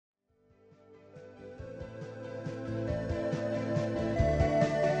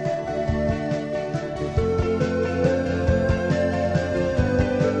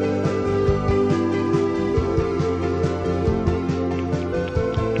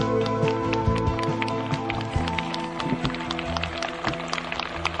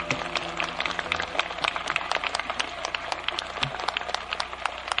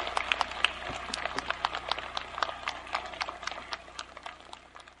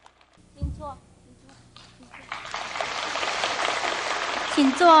坐，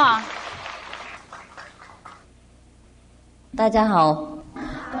请坐。大家好，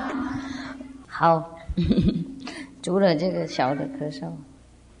好，除了这个小的咳嗽。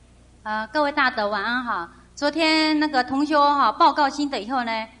各位大德晚安好。昨天那个同修报告心得以后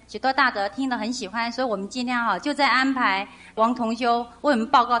呢，许多大德听得很喜欢，所以我们今天就在安排王同修为我们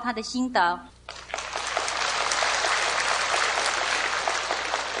报告他的心得。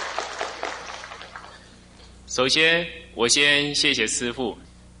首先，我先谢谢师父。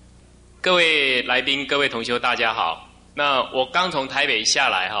各位来宾、各位同修，大家好。那我刚从台北下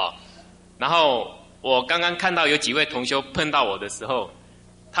来然后我刚刚看到有几位同修碰到我的时候，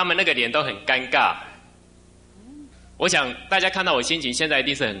他们那个脸都很尴尬。我想大家看到我心情现在一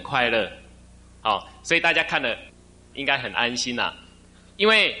定是很快乐，所以大家看了应该很安心啦。因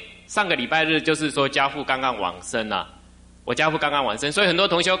为上个礼拜日就是说家父刚刚往生啦，我家父刚刚往生，所以很多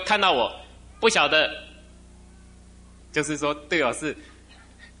同修看到我不晓得，就是说对我是，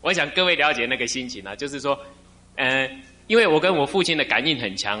我想各位了解那个心情就是说，因为我跟我父亲的感应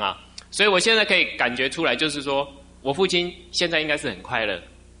很强所以我现在可以感觉出来，就是说我父亲现在应该是很快乐。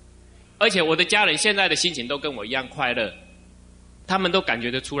而且我的家人现在的心情都跟我一样快乐，他们都感觉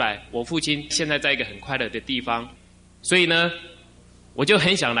得出来，我父亲现在在一个很快乐的地方，所以呢，我就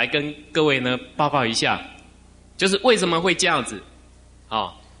很想来跟各位呢报告一下，就是为什么会这样子。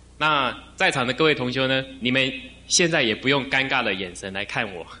那在场的各位同修呢，你们现在也不用尴尬的眼神来看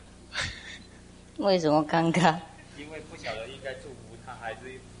我。为什么尴尬？因为不晓得应该祝福他，还是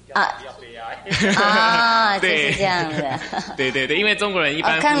要悲哀。就是这样的。对对对，因为中国人一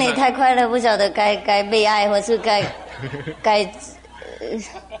般看你太快乐，不晓得该悲哀，或是该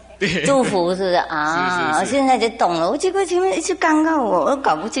祝福，是不是啊？我现在就懂了。我结果前面一直尴尬，我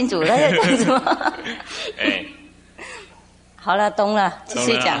搞不清楚他在讲什么。好了，懂了，继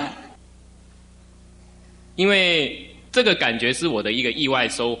续讲。因为这个感觉是我的一个意外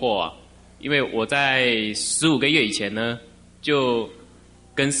收获因为我在15个月以前呢，就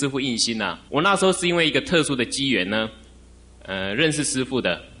跟师父印心我那时候是因为一个特殊的机缘呢，认识师父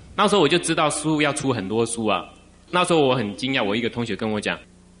的。那时候我就知道师父要出很多书那时候我很惊讶，我一个同学跟我讲，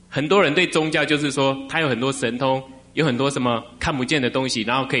很多人对宗教就是说他有很多神通，有很多什么看不见的东西，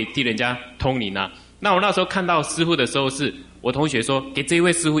然后可以替人家通灵那我那时候看到师父的时候，是我同学说给这一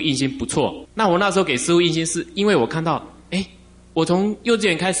位师父印心不错。那我那时候给师父印心是因为我看到我从幼稚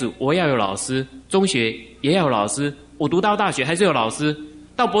园开始我要有老师，中学也要有老师，我读到大学还是有老师，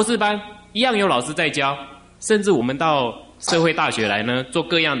到博士班一样有老师在教，甚至我们到社会大学来呢，做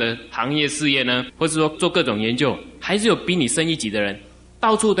各样的行业事业呢，或是说做各种研究，还是有比你深一级的人，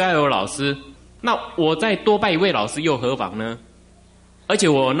到处都要有老师。那我再多拜一位老师又何妨呢？而且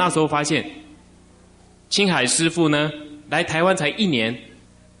我那时候发现，青海师父呢来台湾才1年，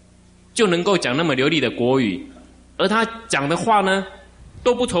就能够讲那么流利的国语，而他讲的话呢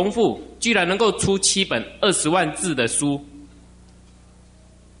都不重复，居然能够出7本20万字的书。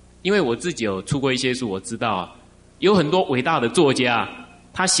因为我自己有出过一些书，我知道有很多伟大的作家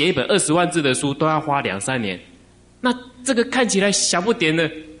他写一本20万字的书都要花2-3年。那这个看起来小不点的，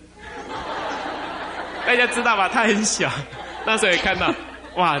大家知道吧？他很小，那时候也看到，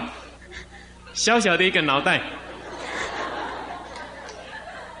哇，小小的一个脑袋，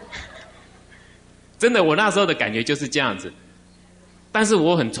真的，我那时候的感觉就是这样子。但是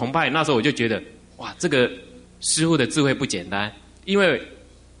我很崇拜，那时候我就觉得，哇，这个师父的智慧不简单，因为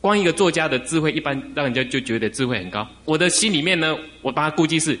光一个作家的智慧，一般让人家就觉得智慧很高。我的心里面呢，我把它估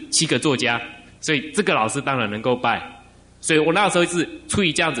计是7个作家，所以这个老师当然能够拜。所以我那时候是出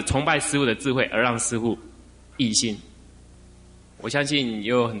于这样子崇拜师父的智慧，而让师父印心。我相信也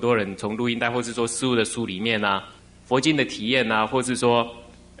有很多人从录音带，或是说师父的书里面佛经的体验或是说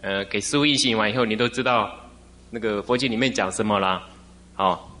给师父印心完以后，你都知道那个佛经里面讲什么啦。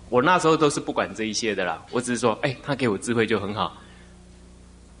我那时候都是不管这一些的啦，我只是说，他给我智慧就很好。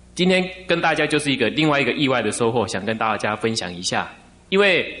今天跟大家就是另外一个意外的收获，想跟大家分享一下。因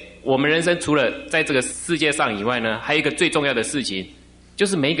为我们人生除了在这个世界上以外呢，还有一个最重要的事情，就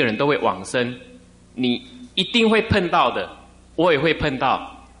是每一个人都会往生，你一定会碰到的，我也会碰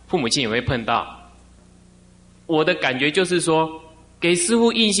到，父母亲也会碰到。我的感觉就是说，给师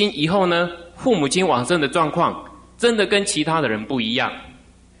父印心以后呢，父母亲往生的状况真的跟其他的人不一样。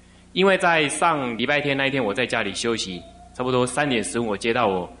因为在上礼拜天那一天，我在家里休息，差不多3点15，我接到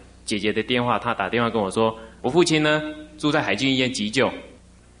我姐姐的电话，她打电话跟我说，我父亲呢住在海军医院急救，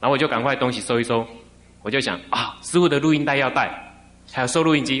然后我就赶快东西收一收，我就想师父的录音带要带，还有收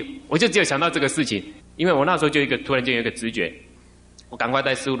录音机，我就只有想到这个事情。因为我那时候就突然间有一个直觉，我赶快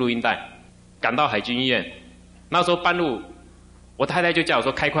带师父录音带，赶到海军医院。那时候半路，我太太就叫我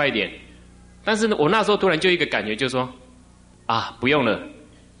说开快一点，但是呢，我那时候突然就一个感觉，就说啊，不用了，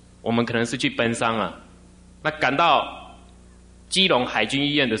我们可能是去奔丧了。那赶到基隆海军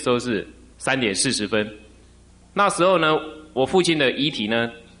医院的时候是3点40分，那时候呢，我父亲的遗体呢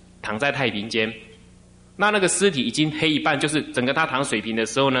躺在太平间，那个尸体已经黑一半，就是整个他躺水平的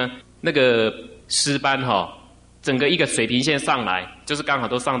时候呢，那个尸斑整个一个水平线上来，就是刚好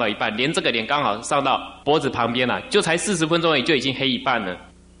都上到一半，连这个脸刚好上到脖子旁边了，就才40分钟而已，就已经黑一半了。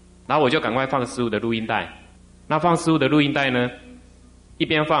然后我就赶快放师父的录音带，那放师父的录音带呢，一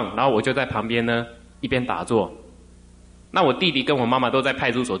边放，然后我就在旁边呢一边打坐。那我弟弟跟我妈妈都在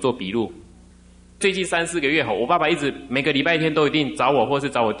派出所做笔录。最近3、4个月我爸爸一直每个礼拜天都一定找我，或是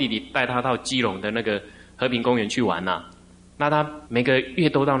找我弟弟带他到基隆的那个和平公园去玩呐。那他每个月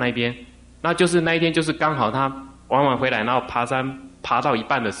都到那边，那就是那一天就是刚好他玩完回来，然后爬山爬到一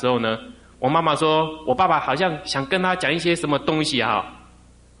半的时候呢，我妈妈说我爸爸好像想跟他讲一些什么东西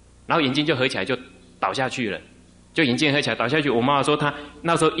然后眼睛就合起来就倒下去了，就眼睛合起来倒下去。我妈妈说她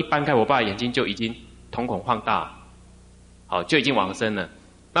那时候一搬开我爸的眼睛就已经瞳孔放大，就已经往生了。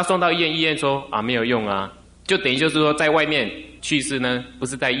那送到医院，医院说没有用啊，就等于就是说在外面去世呢，不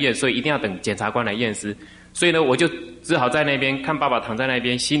是在医院，所以一定要等检察官来验尸。所以呢，我就只好在那边看爸爸躺在那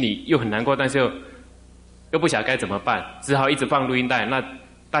边，心里又很难过，但是又不晓得该怎么办，只好一直放录音带。那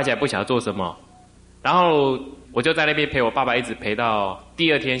大家也不晓得做什么，然后我就在那边陪我爸爸，一直陪到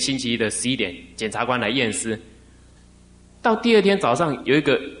第2天星期一的11点，检察官来验尸。到第2天早上有一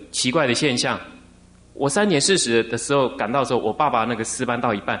个奇怪的现象，我3点40的时候赶到的时候，我爸爸那个尸斑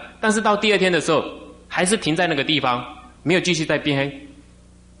到一半，但是到第2天的时候还是停在那个地方，没有继续再变黑。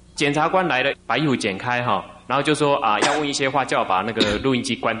检察官来了，把衣服剪开然后就说要问一些话，叫我把那个录音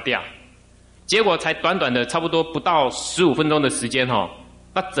机关掉。结果才短短的差不多不到15分钟的时间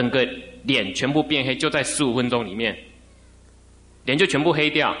那整个脸全部变黑，就在15分钟里面，脸就全部黑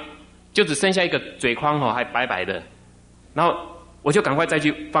掉，就只剩下一个嘴框还白白的。然后我就赶快再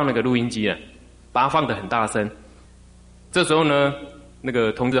去放那个录音机了，把它放得很大声。这时候呢，那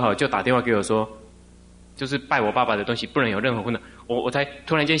个同志就打电话给我说，就是拜我爸爸的东西不能有任何混乱。我才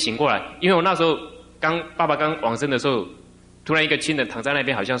突然间醒过来，因为我那时候爸爸刚往生的时候，突然一个亲人躺在那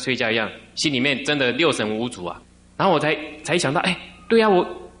边好像睡觉一样，心里面真的6神无主啊。然后我才想到，对啊，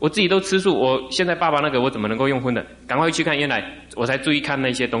我自己都吃素，我现在爸爸那个我怎么能够用荤的？赶快去看，原来我才注意看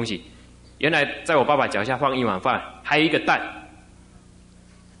那些东西，原来在我爸爸脚下放1碗饭，还有一个蛋。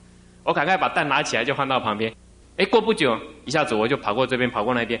我赶快把蛋拿起来就放到旁边。过不久，一下子我就跑过这边，跑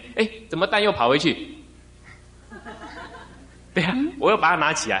过那边，怎么蛋又跑回去？对啊，我又把它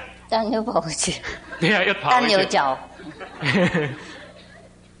拿起来，蛋又跑回去。对啊，又跑回去。蛋有脚。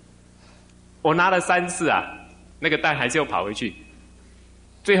我拿了3次那个蛋还是又跑回去。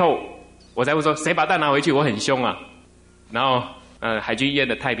最后我才会说谁把蛋拿回去，我很凶啊。然后海军医院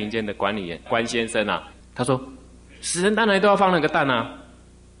的太平间的管理员关先生他说死人当然都要放那个蛋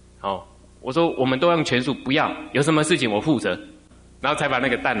我说我们都用全素，不要，有什么事情我负责。然后才把那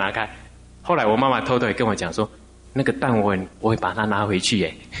个蛋拿开。后来我妈妈偷偷也跟我讲说，那个蛋我会把它拿回去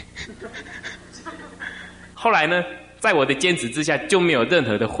耶。后来呢，在我的坚持之下，就没有任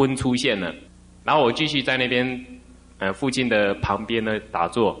何的荤出现了。然后我继续在那边父亲的旁边呢打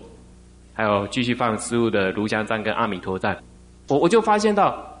坐，还有继续放师父的炉香赞跟阿弥陀赞。我就发现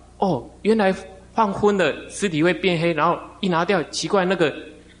到原来放荤的尸体会变黑，然后一拿掉，奇怪，那个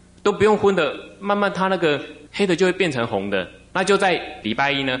都不用荤的，慢慢它那个黑的就会变成红的。那就在礼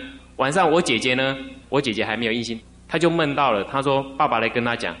拜一呢晚上，我姐姐还没有印心，她就梦到了，她说爸爸来跟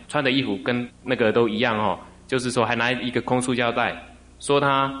她讲，穿的衣服跟那个都一样就是说还拿一个空塑胶袋，说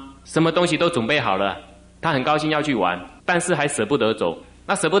他什么东西都准备好了，他很高兴要去玩，但是还舍不得走。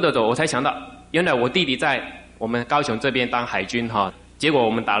那舍不得走，我才想到原来我弟弟在我们高雄这边当海军结果我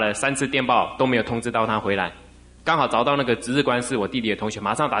们打了3次电报都没有通知到他回来。刚好找到那个值日官是我弟弟的同学，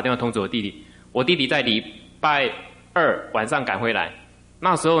马上打电话通知我弟弟。我弟弟在礼拜2晚上赶回来。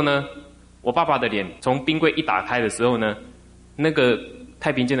那时候呢，我爸爸的脸从冰柜一打开的时候呢，那个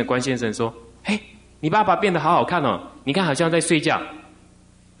太平间的关先生说，你爸爸变得好好看你看好像在睡觉。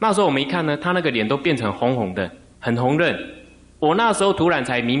那时候我们一看呢，他那个脸都变成红红的，很红润。我那时候突然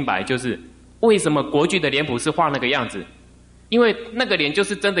才明白，就是为什么国剧的脸谱是画那个样子，因为那个脸就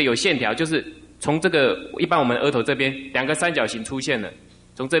是真的有线条，就是从这个一般我们额头这边2个三角形出现了，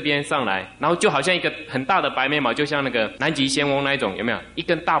从这边上来，然后就好像一个很大的白眉毛，就像那个南极仙翁那一种，有没有一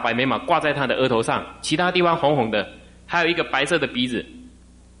根大白眉毛挂在他的额头上，其他地方红红的，还有一个白色的鼻子。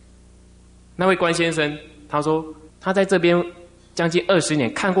那位关先生他说他在这边将近20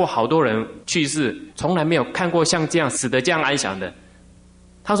年，看过好多人去世，从来没有看过像这样死得这样安详的。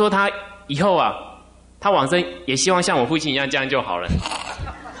他说他以后他往生也希望像我父亲一样这样就好了。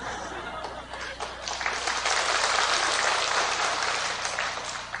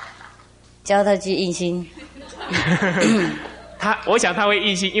教他去印心。我想他会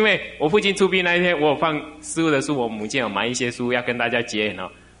印心，因为我父亲出殡那一天，我有放师父的书，我母亲有买一些书要跟大家结缘哦。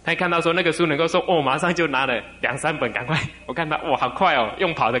他一看到说那个书能够送，马上就拿了2-3本，赶快，我看他好快哦，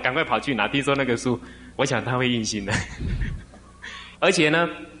用跑的赶快跑去拿。听说那个书，我想他会印心的。而且呢，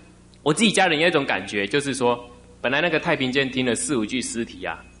我自己家人有一种感觉，就是说，本来那个太平间听了4-5句尸体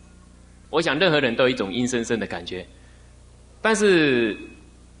啊，我想任何人都有一种阴森森的感觉，但是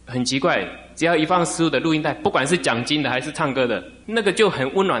很奇怪，只要一放师父的录音带，不管是讲经的还是唱歌的，那个就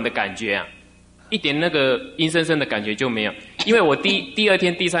很温暖的感觉啊，一点那个阴森森的感觉就没有。因为我第2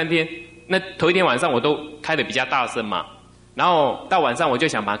天、第3天，那头一天晚上我都开得比较大声嘛，然后到晚上我就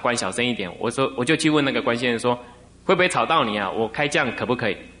想把它关小声一点。我就去问那个关先生说，会不会吵到你啊？我开这样可不可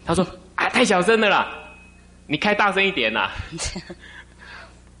以？他说太小声了啦，你开大声一点啦。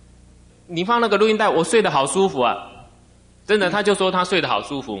你放那个录音带，我睡得好舒服啊。真的，他就说他睡得好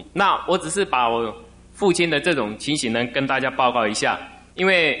舒服。那我只是把我父亲的这种情形呢，跟大家报告一下，因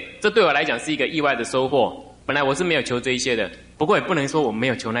为这对我来讲是一个意外的收获。本来我是没有求这一些的，不过也不能说我没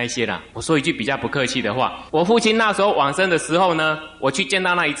有求那一些啦。我说一句比较不客气的话，我父亲那时候往生的时候呢，我去见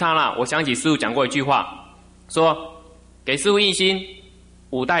到那一刹那，我想起师父讲过一句话，说给师父印心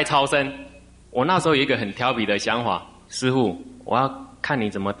，5代超生。我那时候有一个很调皮的想法，师父，我要看你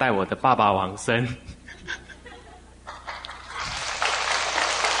怎么带我的爸爸往生。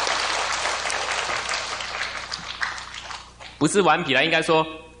不是顽皮啦，应该说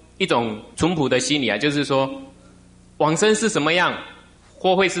一种淳朴的心理啊，就是说往生是什么样，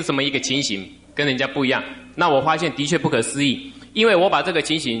或会是什么一个情形，跟人家不一样。那我发现的确不可思议，因为我把这个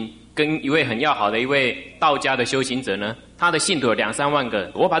情形跟一位很要好的一位道家的修行者呢，他的信徒有2-3万个，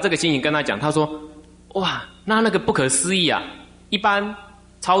我把这个情形跟他讲，他说哇，那个不可思议啊，一般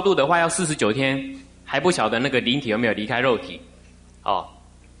超度的话要49天，还不晓得那个灵体有没有离开肉体哦。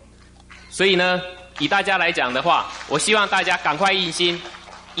所以呢，以大家来讲的话，我希望大家赶快印心，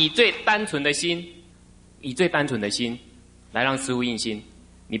以最单纯的心来让师父印心，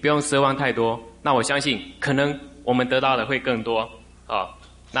你不用奢望太多，那我相信可能我们得到的会更多哦。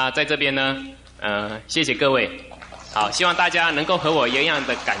那在这边呢，谢谢各位，好，希望大家能够和我一样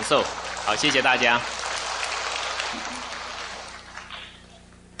的感受，好，谢谢大家。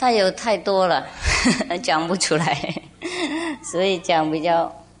他有太多了，讲不出来，所以讲比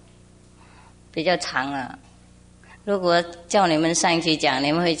较长了。如果叫你们上去讲，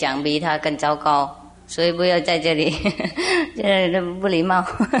你们会讲比他更糟糕，所以不要在这里，这不礼貌。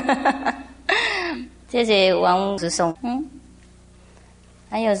谢谢王子松。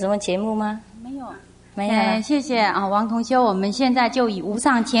还有什么节目吗？没有。谢谢啊，王同修。我们现在就以无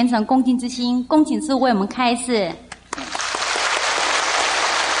上虔诚恭敬之心，恭请师父为我们开示。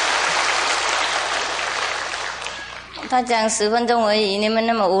他讲10分钟而已，你们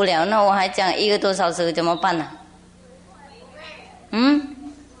那么无聊，那我还讲1个多小时怎么办呢？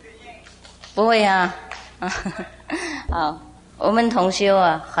不会啊。好，我们同修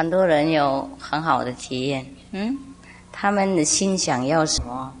啊，很多人有很好的体验。他们的心想要什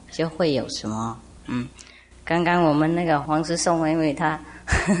么，就会有什么。刚刚我们那个黄师松，因为他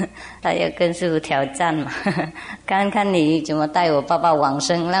要跟师父挑战嘛，看看你怎么带我爸爸往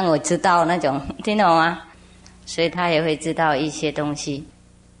生，让我知道那种，听懂吗？所以他也会知道一些东西，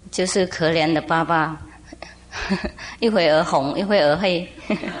就是可怜的爸爸，一会儿红，一会儿黑，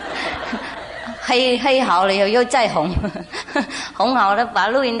黑好了又再红，红好了把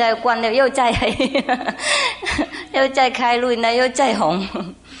录音带关了又再黑，又再开录音带又再红。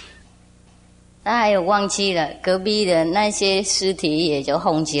他还有忘记了隔壁的那些尸体也就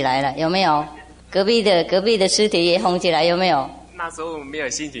红起来了，有没有？隔壁的尸体也红起来，有没有？那时候没有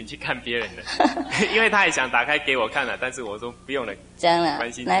心情去看别人的，因为他也想打开给我看了，但是我说不用了。这样了，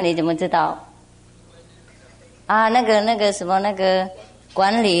那你怎么知道？啊，那个什么那个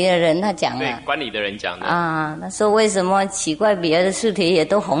管理的人他讲了。对，管理的人讲的。啊，他说为什么奇怪别的尸体也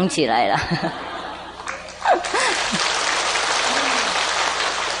都红起来了？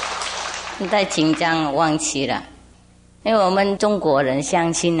太紧张忘记了，因为我们中国人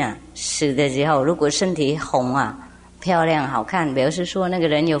相信啊，死的时候如果身体红啊。漂亮好看，表示说那个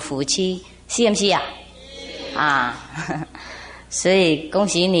人有福气，是不是呀？啊，所以恭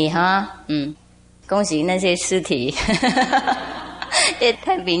喜你哈，恭喜那些尸体。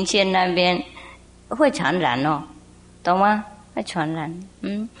太平间那边会传染哦，懂吗？会传染。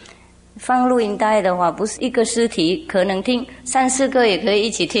放录音带的话，不是一个尸体可能听3-4个也可以一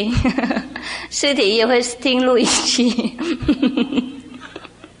起听，尸体也会听录音机。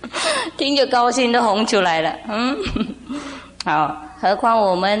听着高兴都红出来了，好，何况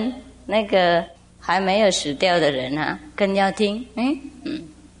我们那个还没有死掉的人啊，更要听，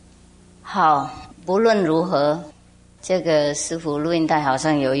好，不论如何，这个师父录音带好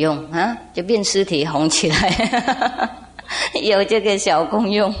像有用啊，就变尸体红起来，有这个小功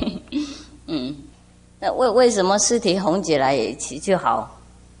用。那为什么尸体红起来就好？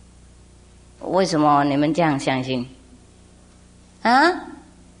为什么你们这样相信？啊？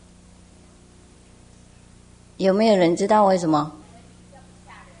有没有人知道为什么？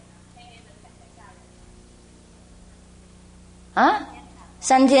啊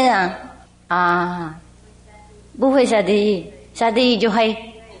？3天啊？不会下地狱，下地狱就黑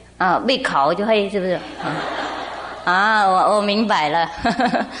啊，被烤就黑，是不是？我明白了，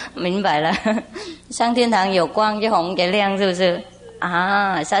明白了。上天堂有光就红就亮，是不是？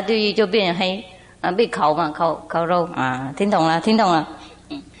啊，下地狱就变黑啊，被烤嘛，烤肉啊，听懂了，听懂了。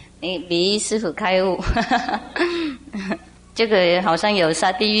你比师父开悟，这个好像有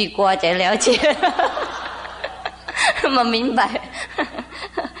下地狱瓜才了解，我明白。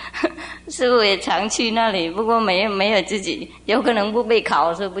师父也常去那里，不过没有自己，有可能不被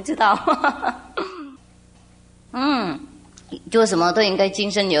烤，所以不知道。做什么都应该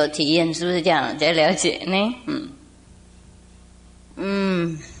亲身有体验，是不是这样才了解呢？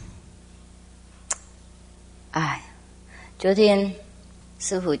昨天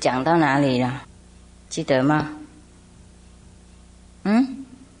师父讲到哪里了？记得吗？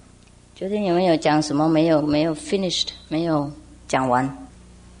昨天有没有讲什么？没有 finished， 没有讲完。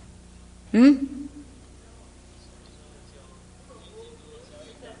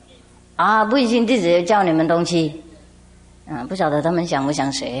不一定弟子教你们东西。不晓得他们想不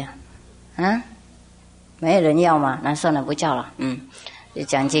想学呀？没有人要吗？那算了，不叫了。就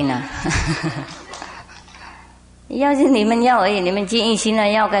讲尽了。要是你们要而已，你们尽一心了，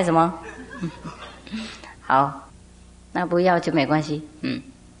要干什么？好，那不要就没关系。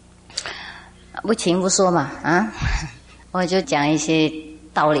不情不说嘛，我就讲一些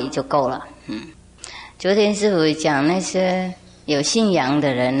道理就够了。昨天师父讲那些有信仰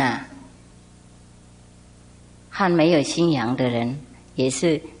的人和没有信仰的人也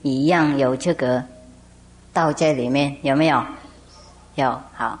是一样有这个道在里面，有没有？有，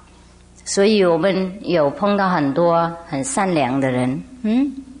好。所以我们有碰到很多很善良的人，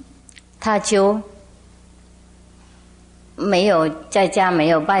他就没有在家没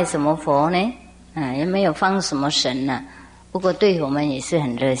有拜什么佛呢，也没有放什么神呢，不过对我们也是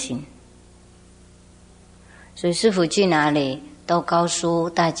很热心。所以师父去哪里都告诉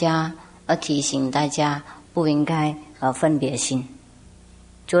大家，提醒大家不应该分别心。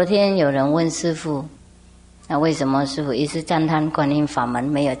昨天有人问师父，那为什么师父一直赞叹观音法门，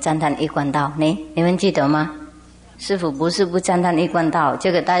没有赞叹一贯道呢？你们记得吗？师父不是不赞叹一贯道，这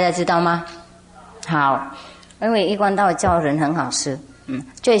个大家知道吗？好，因为一贯道教人很好事，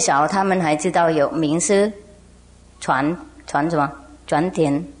最少他们还知道有名师传什么？传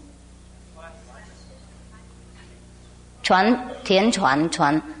田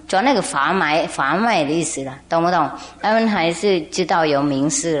传那个法脉的意思了，懂不懂？他们还是知道有名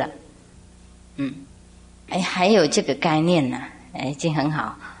师了，还有这个概念呢，已经很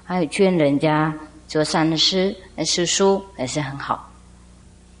好。还有劝人家做善事、读书也是很好。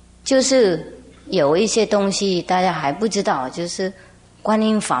就是有一些东西大家还不知道，就是观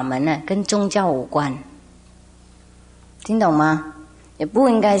音法门呢跟宗教无关，听懂吗？也不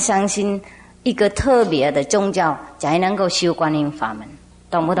应该相信一个特别的宗教才能够修观音法门，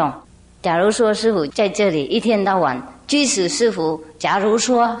懂不懂？假如说师父在这里一天到晚，即使师父假如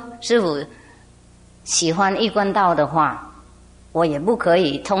说师父喜欢一贯道的话，我也不可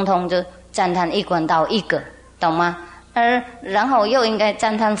以通通就赞叹一贯道一个，懂吗？然后又应该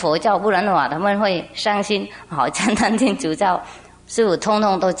赞叹佛教，不然的话他们会伤心。好，赞叹天主教，师父通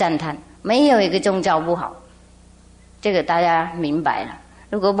通都赞叹，没有一个宗教不好，这个大家明白了。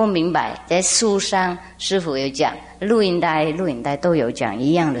如果不明白，在书上师父有讲，录音带都有讲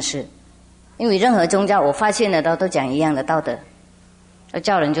一样的事。因为任何宗教我发现的都讲一样的道德，要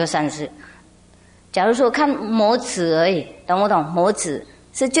叫人做善事。假如说看摩子而已，懂不懂？摩子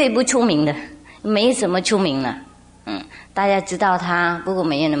是最不出名的，没什么出名了。大家知道他，不过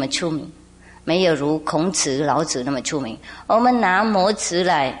没有那么出名，没有如孔子、老子那么出名。我们拿摩子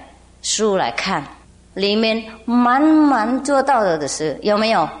书来看，里面满做道德的事，有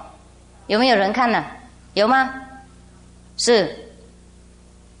没有？有没有人看呢？有吗？是，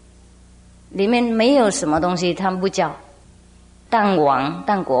里面没有什么东西他们不教。当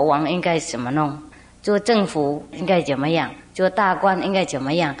国王应该怎么弄？做政府应该怎么样？做大官应该怎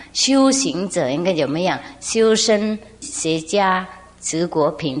么样？修行者应该怎么样？修身齐家治国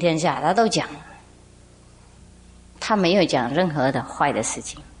平天下，他都讲了，他没有讲任何的坏的事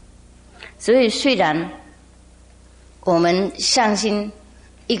情。所以虽然我们相信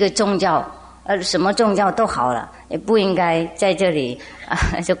一个宗教，什么宗教都好了，也不应该在这里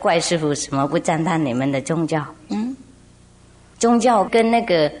就怪师父什么不赞叹你们的宗教。宗教跟那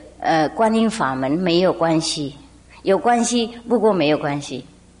个观音法门没有关系，有关系，不过没有关系。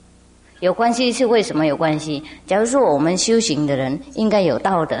有关系是为什么有关系？假如说我们修行的人应该有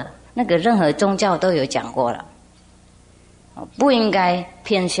道德，那个任何宗教都有讲过了，不应该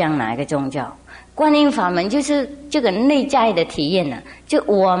偏向哪一个宗教。观音法门就是这个内在的体验呢，就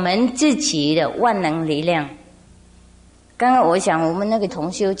我们自己的万能力量。刚刚我想我们那个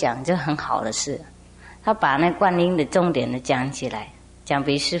同修讲这很好的事，他把那观音的重点的讲起来，讲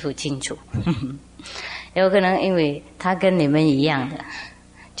比师父清楚。有可能因为他跟你们一样的，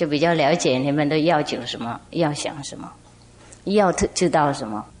就比较了解你们的要求什么，要想什么，要知道什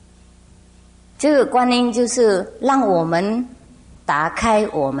么。这个观音就是让我们打开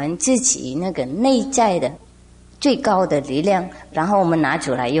我们自己那个内在的最高的力量，然后我们拿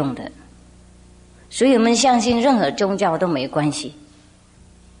出来用的。所以我们相信任何宗教都没关系。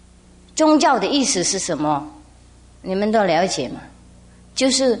宗教的意思是什么？你们都了解吗？就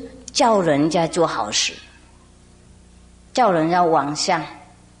是叫人家做好事，叫人家往上，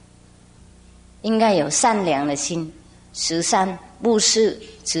应该有善良的心，13布施、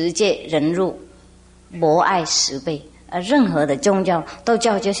持戒、忍辱、博爱10倍。任何的宗教都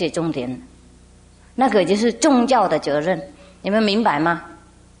叫这些重点，那个就是宗教的责任，你们明白吗？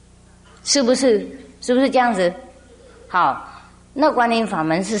是不是这样子？好，那观音法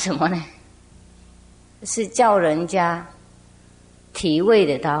门是什么呢？是叫人家体会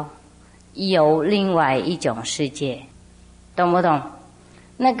得到有另外一种世界，懂不懂？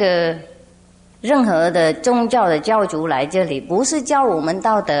那个任何的宗教的教主来这里，不是教我们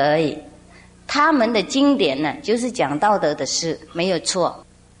道德而已。他们的经典呢，就是讲道德的事，没有错，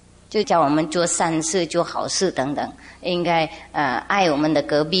就教我们做善事、做好事等等，应该爱我们的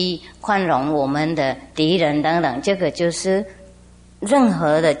隔壁，宽容我们的敌人等等，这个就是任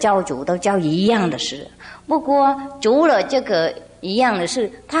何的教主都教一样的事。不过除了这个一样的事，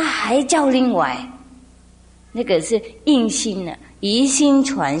他还教另外，那个是印心的，移心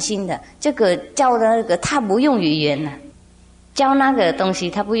传心的，这个教的那个他不用语言的。教那个东西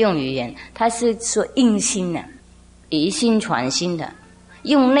他不用语言，他是说印心的，移心传心的，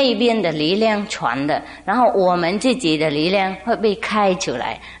用那边的力量传的，然后我们自己的力量会被开出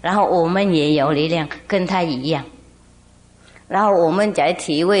来，然后我们也有力量跟他一样，然后我们才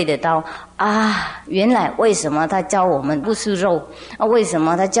体会得到原来为什么他教我们不吃肉，为什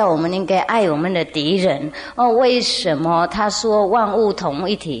么他教我们应该爱我们的敌人，为什么他说万物同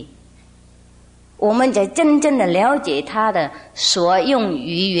一体，我们才真正的了解他的所用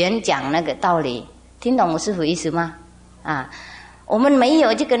语言讲那个道理。听懂我师父意思吗？我们没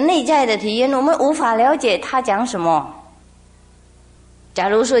有这个内在的体验，我们无法了解他讲什么。假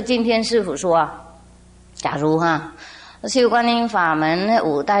如说今天师父说，假如修观音法门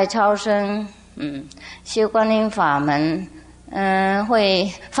5代超生，修观音法门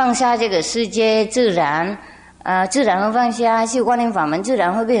会放下这个世界自然会放下，修观音法门自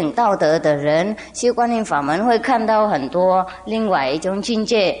然会变成道德的人，修观音法门会看到很多另外一种境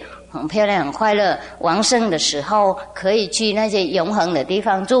界，很漂亮很快乐，往生的时候可以去那些永恒的地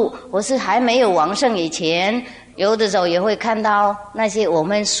方住，或是还没有往生以前，有的时候也会看到那些我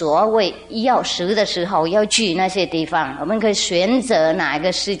们所谓要死的时候要去那些地方，我们可以选择哪一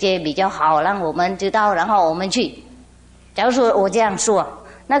个世界比较好，让我们知道，然后我们去。假如说我这样说，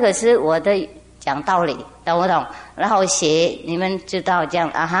那个是我的讲道理，懂不懂？然后写你们知道这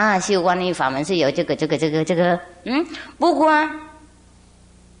样修观音法门是有这个不过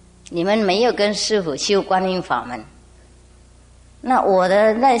你们没有跟师父修观音法门，那我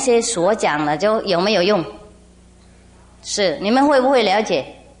的那些所讲的就有没有用？是你们会不会了解？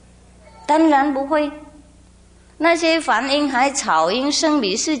当然不会。那些梵音还草音声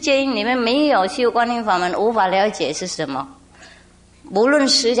比世界音，你们没有修观音法门，无法了解是什么。无论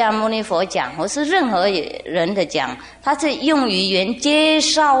释迦牟尼佛讲或是任何人的讲，他是用语言介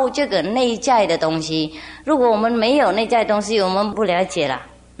绍这个内在的东西。如果我们没有内在的东西，我们不了解啦。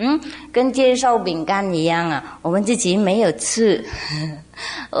跟介绍饼干一样我们自己没有吃，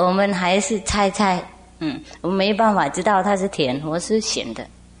我们还是猜，我们没办法知道它是甜或是咸的。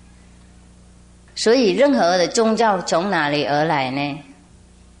所以任何的宗教从哪里而来呢？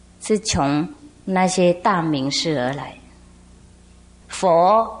是从那些大名士而来。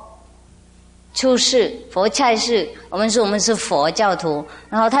佛出世，佛在世，我们说我们是佛教徒，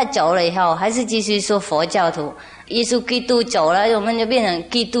然后他走了以后还是继续说佛教徒。耶稣基督走了，我们就变成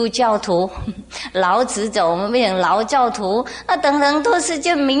基督教徒。老子走，我们变成劳教徒，等等都是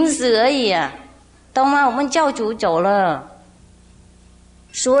这名词而已懂吗？我们教主走了，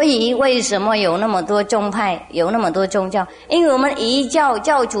所以为什么有那么多宗派，有那么多宗教？因为我们仪教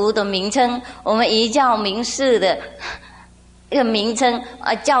教主的名称，我们仪教名士的一个名称，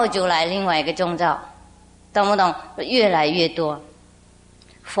教主来另外一个宗教，懂不懂？越来越多。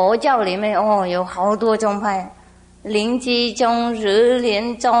佛教里面有好多宗派，灵济宗、日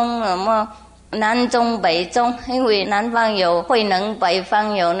莲宗，什么南宗北宗，因为南方有慧能，北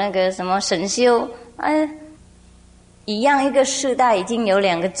方有那个什么神秀，一样一个世代已经有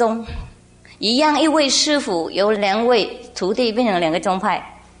2个宗，一样一位师父有2位徒弟变成2个宗派，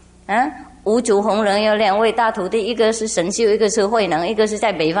五祖弘忍有2位大徒弟，一个是神秀，一个是慧能，一个是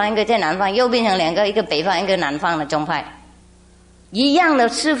在北方，一个在南方，又变成2个，一个北方，一个南方的宗派，一样的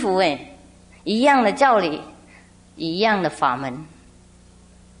师父一样的教理，一样的法门。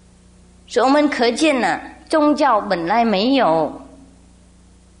所以我们可见呢，宗教本来没有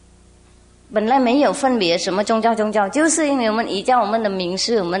分别，什么宗教，就是因为我们依照我们的名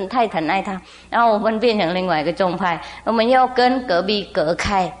士，我们太疼爱他，然后我们变成另外一个宗派，我们要跟隔壁隔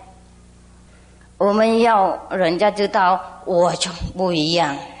开，我们要人家知道我就不一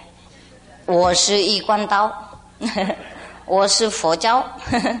样，我是一贯道我是佛教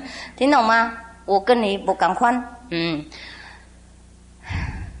听懂吗？我跟你不赶快。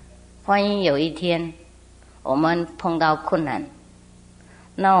万一有一天我们碰到困难，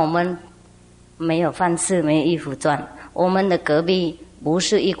那我们没有饭吃，没有衣服穿，我们的隔壁不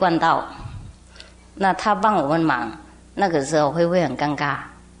是一贯道，那他帮我们忙，那个时候会不会很尴尬？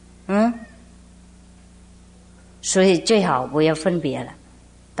所以最好不要分别了，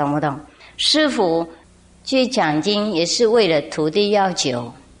懂不懂？师父去讲经也是为了徒弟要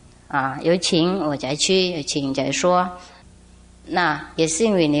求有请我才去，有请才说，那也是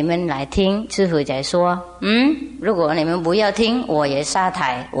因为你们来听，师父才说如果你们不要听，我也下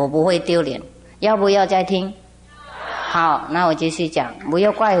台，我不会丢脸。要不要再听？好，那我继续讲，不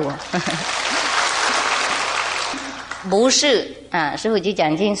要怪我不是师父去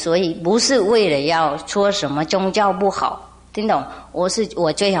讲经，所以不是为了要说什么宗教不好，听懂？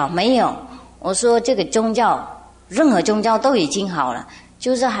我最好没有，我说这个宗教，任何宗教都已经好了，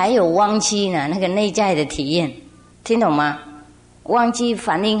就是还有忘记呢那个内在的体验，听懂吗？忘记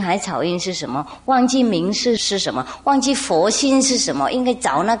梵音海草音是什么，忘记名士是什么，忘记佛心是什么，应该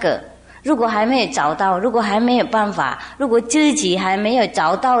找那个。如果还没有找到，如果还没有办法，如果自己还没有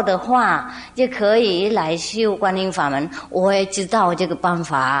找到的话，就可以来修观音法门，我也知道这个办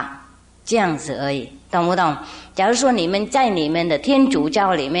法，这样子而已，懂不懂？假如说你们在你们的天主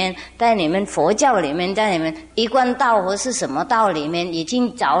教里面，在你们佛教里面，在你们一贯道或是什么道里面，已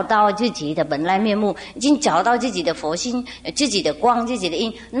经找到自己的本来面目，已经找到自己的佛心，自己的光，自己的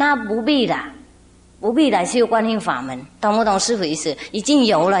因，那不必啦，不必来修观音法门，懂不懂师父意思？已经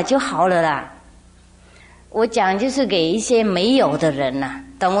有了就好了啦。我讲就是给一些没有的人呐，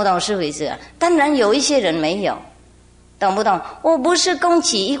懂不懂师父意思？当然有一些人没有，懂不懂？我不是攻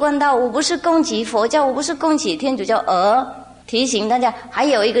击一贯道，我不是攻击佛教，我不是攻击天主教，而提醒大家还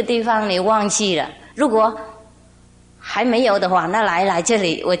有一个地方你忘记了，如果还没有的话，那来这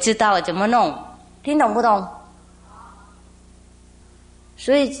里，我知道怎么弄，听懂不懂？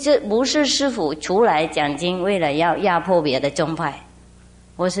所以这不是师父出来讲经为了要压迫别的宗派，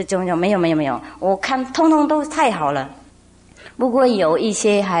我是宗教，没有，我看通通都太好了。不过有一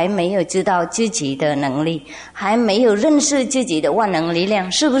些还没有知道自己的能力，还没有认识自己的万能力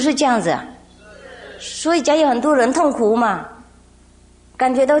量，是不是这样子啊？所以才有很多人痛苦嘛，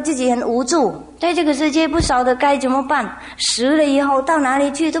感觉到自己很无助，在这个世界不晓得该怎么办，死了以后到哪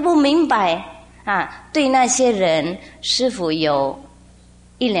里去都不明白对那些人，师父有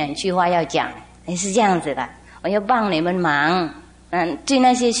1-2句话要讲，也是这样子的，我要帮你们忙，对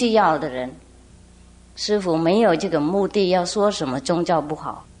那些需要的人，师父没有这个目的要说什么宗教不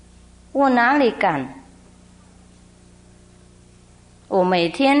好，我哪里敢？我每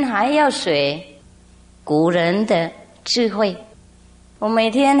天还要学古人的智慧，我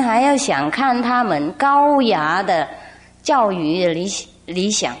每天还要想看他们高雅的教育的理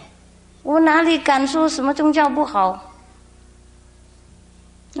想，我哪里敢说什么宗教不好？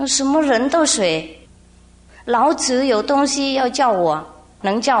我什么人都学，老子有东西要教我，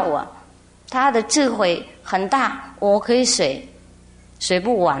能教我，他的智慧很大，我可以学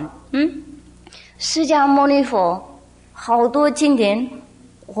不完。释迦牟尼佛好多经典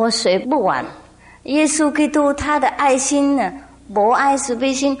我学不完，耶稣基督他的爱心呢，博爱慈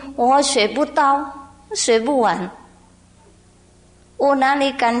悲心，我学不到，学不完。我哪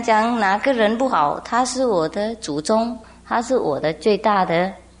里敢讲哪个人不好？他是我的祖宗，他是我的最大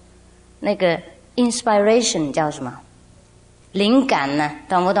的那个 inspiration 叫什么？灵感呢，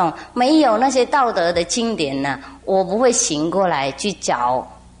懂不懂？没有那些道德的经典呢，我不会醒过来去找，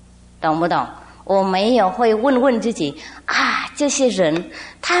懂不懂？我没有会问自己啊，这些人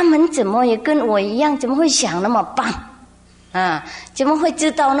他们怎么也跟我一样，怎么会想那么棒啊？怎么会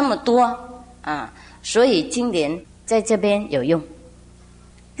知道那么多啊？所以经典在这边有用。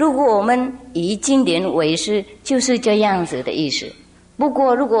如果我们以经典为师，就是这样子的意思。不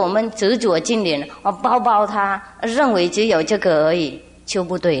过如果我们执着经典，包它，认为只有这个而已，就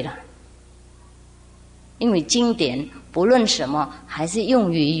不对了。因为经典不论什么还是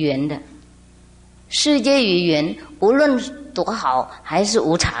用语言的，世界语言不论多好还是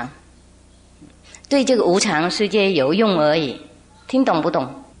无常，对这个无常世界有用而已，听懂不懂？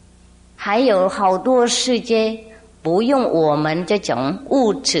还有好多世界不用我们这种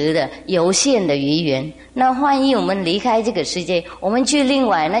物质的有限的语言，那万一我们离开这个世界，我们去另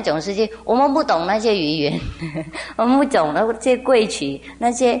外那种世界，我们不懂那些语言我们不懂那些贵曲，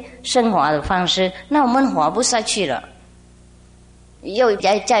那些生活的方式，那我们活不下去了，又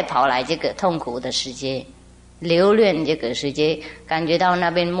再跑来这个痛苦的世界，留恋这个世界，感觉到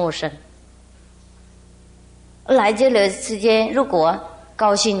那边陌生。来这个世界如果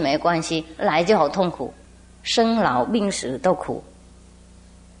高兴没关系，来就好痛苦，生老病死都苦。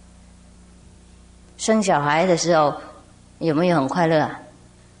生小孩的时候有没有很快乐啊？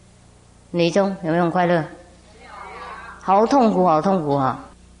你中有没有很快乐？好痛苦，好痛苦啊！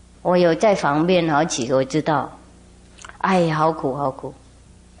我有在旁边好几个，我知道，哎呀，好苦，好苦。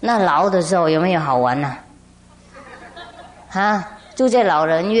那老的时候有没有好玩啊？啊，住在老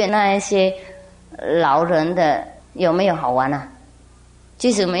人院那一些老人的有没有好玩啊？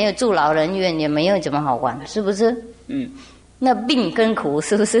即使没有住老人院，也没有怎么好玩，是不是？那病更苦，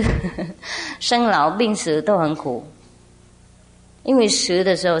是不是？生老病死都很苦，因为死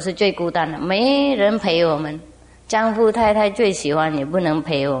的时候是最孤单的，没人陪我们。丈夫太太最喜欢也不能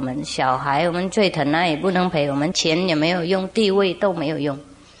陪我们，小孩我们最疼爱也不能陪我们，钱也没有用，地位都没有用。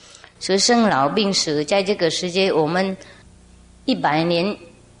所以生老病死在这个世界，我们100年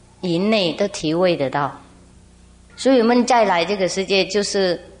以内都体会得到。所以我们再来这个世界就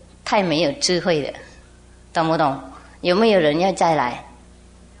是太没有智慧了，懂不懂？有没有人要再来？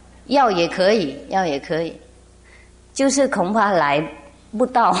要也可以，要也可以，就是恐怕来不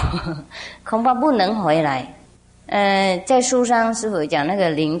到恐怕不能回来。在书上师父讲那个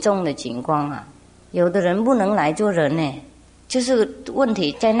临终的情况啊，有的人不能来做人呢，就是问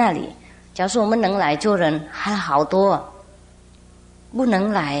题在那里。假如说我们能来做人还好多，不能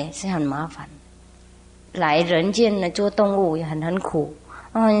来是很麻烦。来人间呢做动物也很苦，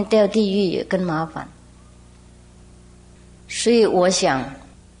掉地狱也更麻烦。所以我想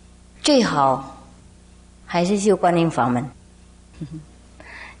最好还是修观音法门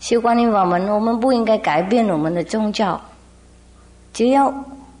修观音法门，我们不应该改变我们的宗教，只要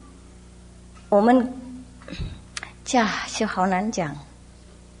我们就好难讲，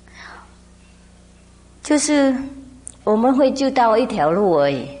就是我们会知道一条路而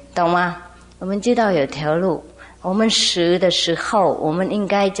已，懂吗？我们知道有条路，我们死的时候我们应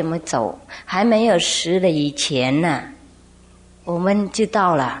该怎么走，还没有死的以前呢，我们知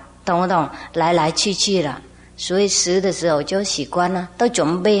道了，懂不懂？来来去去了，所以死的时候就习惯了，都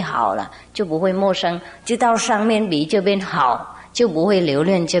准备好了，就不会陌生，知道上面比这边好，就不会留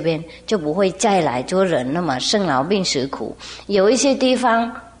恋这边，就不会再来做人了嘛，生老病死苦。有一些地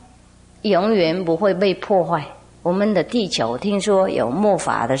方永远不会被破坏，我们的地球听说有末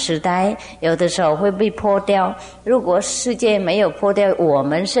法的时代，有的时候会被破掉，如果世界没有破掉，我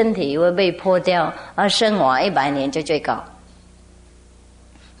们身体会被破掉，而生活100年就最高。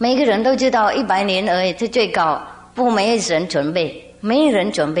每个人都知道100年而已是最高，不过没人准备，没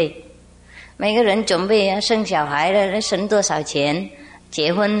人准备。每个人准备生小孩了省多少钱，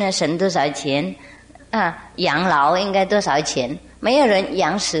结婚了省多少钱养老应该多少钱，没有人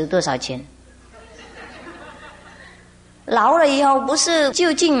养死多少钱。老了以后不是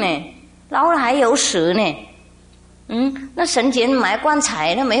就近呢，老了还有死呢。那省钱买棺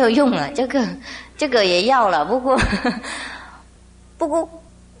材那没有用了，这个也要了，不过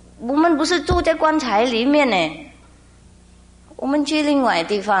我们不是住在棺材里面呢，我们去另外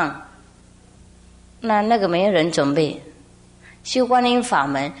地方，那个没有人准备。修观音法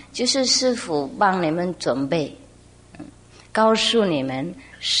门就是师父帮你们准备，告诉你们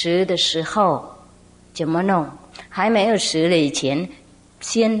死的时候怎么弄，还没有死了以前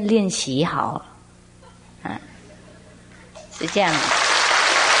先练习好是这样的。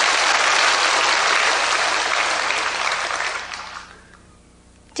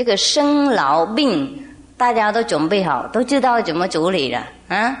这个生老病大家都准备好，都知道怎么处理了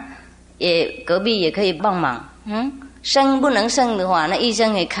也隔壁也可以帮忙生不能生的话，那医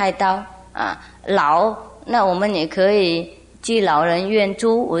生也开刀啊。老，那我们也可以去老人院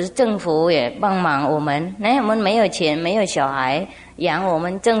住，我是政府也帮忙我们。那我们没有钱，没有小孩养我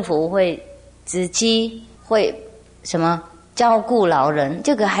们，政府会资机会什么照顾老人，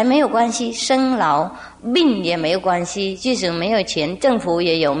这个还没有关系。生老病也没有关系，即使没有钱，政府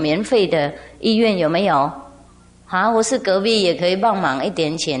也有免费的医院，有没有？啊，我是隔壁也可以帮忙一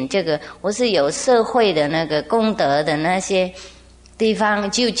点钱，这个我是有社会的那个功德的那些地方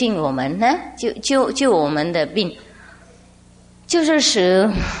就近我们呢，救我们的病，就是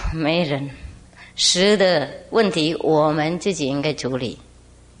死没人，死的问题我们自己应该处理。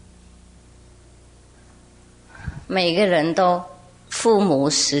每个人都父母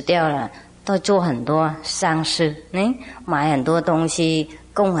死掉了，都做很多丧事，买很多东西，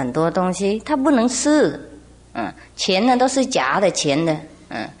供很多东西，他不能死。钱呢都是假的钱的，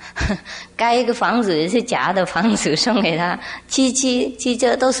盖一个房子也是假的房子送给他，汽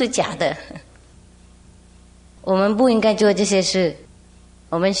车都是假的。我们不应该做这些事。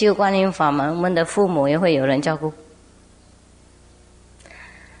我们修观音法门，我们的父母也会有人照顾。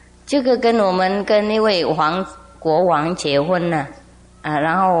这个跟我们跟一位国王结婚呢，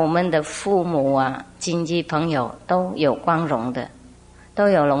然后我们的父母啊、亲戚朋友都有光荣的，都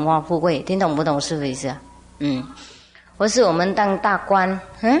有荣华富贵，听懂不懂是不是意思啊？或是我们当大官，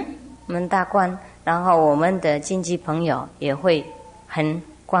我们大官，然后我们的亲戚朋友也会很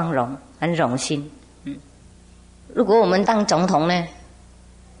光荣、很荣幸。如果我们当总统呢，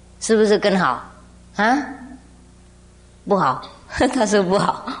是不是更好啊？不好，他说不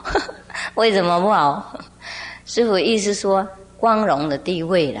好，为什么不好？师父意思说，光荣的地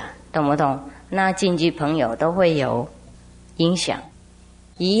位啦，懂不懂？那亲戚朋友都会有影响，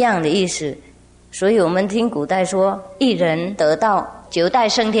一样的意思。所以我们听古代说，一人得道9代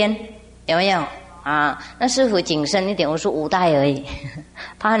升天，有没有啊？那师父谨慎一点，我说5代而已，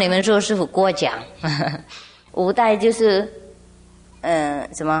怕你们说师父过奖。5代就是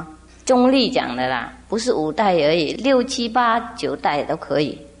什么中立讲的啦，不是5代而已，6、7、8、9代都可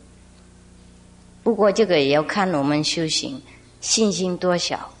以。不过这个也要看我们修行信心多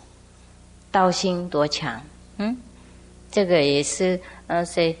小，道心多强。这个也是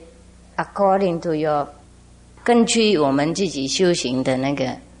according to your 根据我们自己修行的那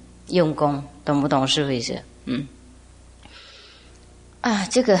个用功，懂不懂是不是？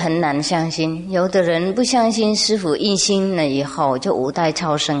这个很难相信。有的人不相信师父一心了以后就5代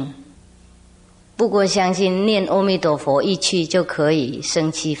超生，不过相信念阿弥陀佛一去就可以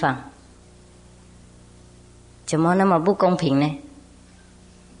升7方，怎么那么不公平呢？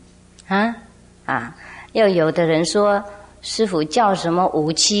要有的人说师父叫什么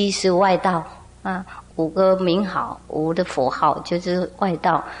5七是外道5个名号5的佛号就是外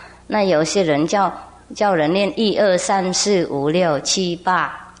道。那有些人叫人念1、2、3、4、5、6、7、8、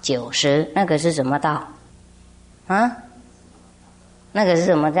9、10，那个是什么道？那个是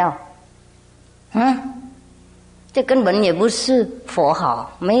什么道？这根本也不是佛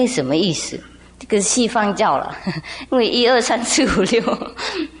号，没什么意思。这个西方教了，因为1、2、3、4、5、6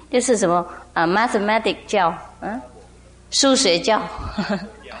就是什么mathematic 教数学教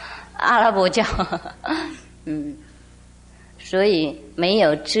阿拉伯教所以没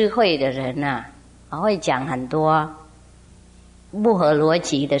有智慧的人会讲很多不合逻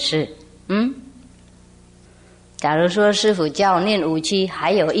辑的事。假如说师父教念5七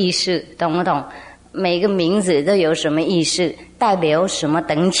还有意思，懂不懂？每个名字都有什么意思，代表什么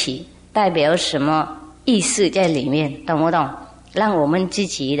等级，代表什么意思在里面，懂不懂？让我们自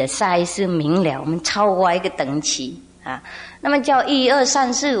己的下意识明了，我们超过一个等级那么叫1、2、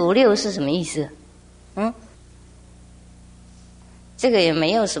3、4、5、6是什么意思？这个也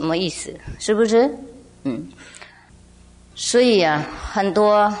没有什么意思，是不是？所以很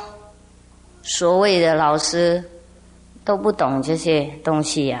多所谓的老师都不懂这些东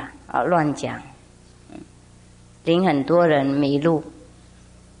西乱讲，令很多人迷路。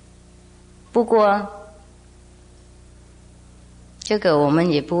不过这个我们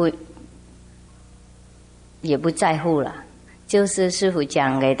也不在乎了，就是师父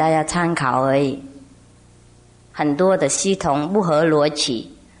讲给大家参考而已。很多的系统不合逻辑，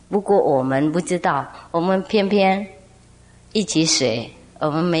不过我们不知道，我们偏偏一起学，我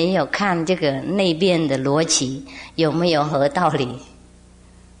们没有看这个内边的逻辑有没有合道理。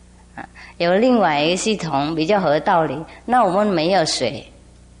有另外一个系统比较合道理，那我们没有学，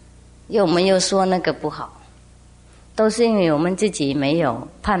我们又说那个不好，都是因为我们自己没有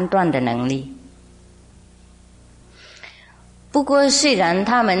判断的能力。不过虽然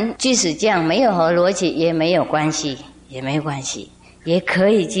他们即使这样没有合逻辑也没有关系，也可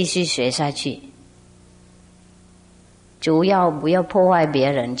以继续学下去。主要不要破坏别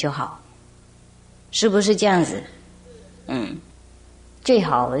人就好，是不是这样子？最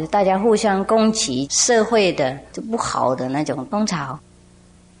好大家互相攻击社会的就不好的那种风潮。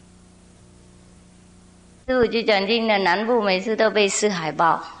师父去讲经的南部每次都被四海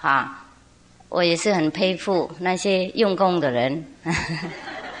报啊，我也是很佩服那些用功的人，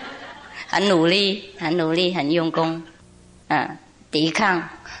很努力，很努力，很用功，抵抗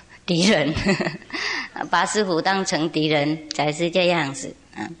敌人，把师父当成敌人才是这样子。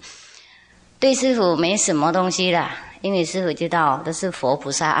对师父没什么东西啦，因为师父知道都是佛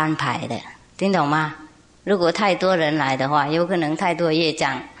菩萨安排的，听懂吗？如果太多人来的话，有可能太多业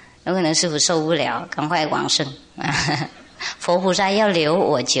障，有可能师父受不了，赶快往生。佛菩萨要留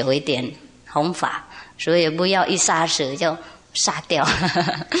我久一点弘法，所以不要一杀死就杀掉。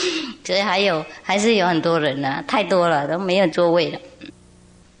所以还是有很多人呢，太多了都没有座位了。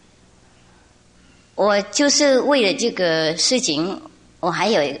我就是为了这个事情，我还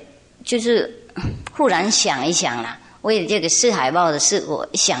有就是忽然想一想啦，为了这个四海报的事，我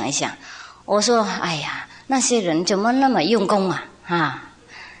想一想，我说哎呀，那些人怎么那么用功啊？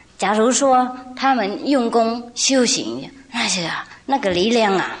假如说他们用功修行，那个力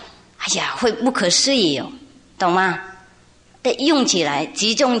量啊，哎呀，会不可思议哦，懂吗？得用起来，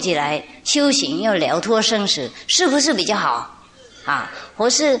集中起来，修行要了脱生死，是不是比较好啊？或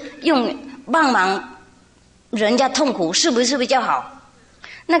是用帮忙人家痛苦，是不是比较好？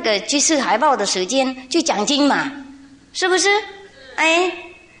那个去四海报的时间去讲经嘛，是不是？哎，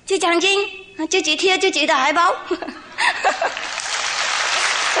去讲经，自己贴自己的海报。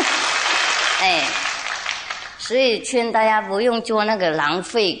哎，所以劝大家不用做那个浪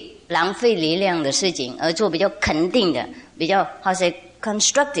费力量的事情，而做比较肯定的，比较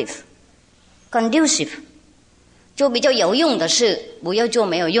constructive、conducive， 做比较有用的事，不要做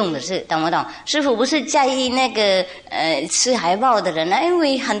没有用的事，懂不懂？师父不是在意那个吃海报的人呢，因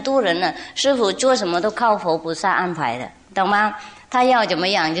为很多人呢，师父做什么都靠佛菩萨安排的，懂吗？他要怎么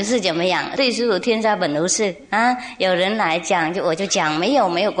样就是怎么样，对师父天下本无事啊！有人来讲我就讲，没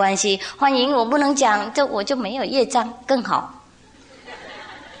有关系，欢迎我不能讲，我就没有业障更好，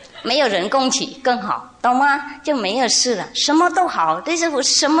没有人攻击更好，懂吗？就没有事了，什么都好，对师父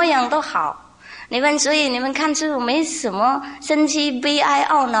什么样都好。所以你们看师父没什么生气、悲哀、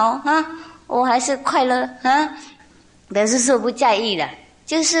懊恼啊，我还是快乐啊，表示说不在意了，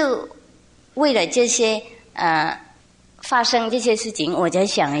就是为了这些发生这些事情，我再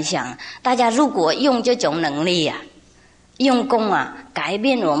想一想，大家如果用这种能力用功改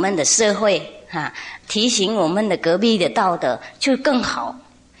变我们的社会提醒我们的隔壁的道德就更好。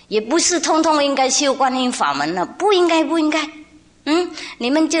也不是通通应该修观音法门了，不应该。你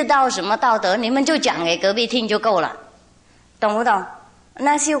们知道什么道德，你们就讲给隔壁听就够了，懂不懂？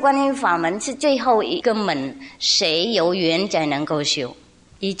那修观音法门是最后一个门，谁有缘才能够修，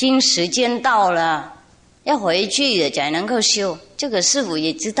已经时间到了要回去的才能够修，这个师父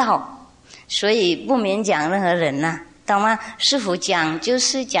也知道，所以不勉强任何人懂吗？师父讲就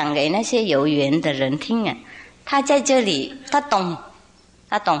是讲给那些有缘的人听他在这里他懂，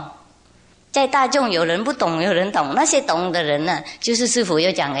在大众有人不懂有人懂，那些懂的人就是师父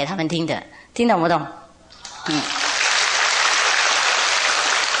要讲给他们听的，听懂不懂？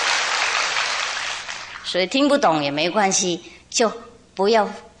所以听不懂也没关系，就不要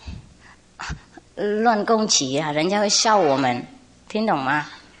乱攻击人家会笑我们，听懂吗？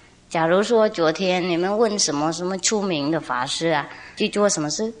假如说昨天你们问什么出名的法师去做什么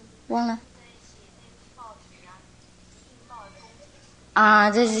事忘了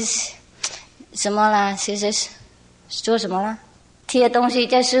这是什么啦？是做什么啦？贴东西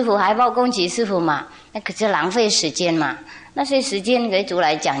在师父海报攻击师父嘛，那可是浪费时间嘛，那些时间可以拿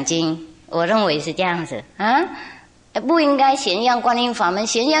来讲经，我认为是这样子不应该显扬观音法门，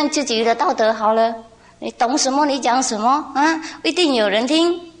显扬自己的道德好了，你懂什么你讲什么一定有人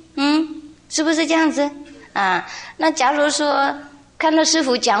听，是不是这样子那假如说看到师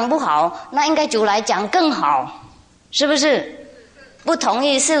父讲不好，那应该主来讲更好，是不是？不同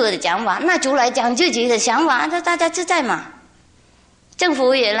意师父的讲法，那主来讲自己的想法，那大家自在嘛，政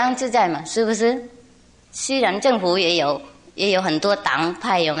府也让自在嘛，是不是？虽然政府也有很多党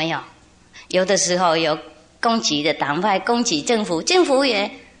派，有没有？有的时候有攻击的党派攻击政府，政府也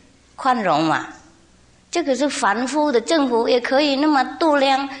宽容嘛。这个是凡夫的政府也可以那么度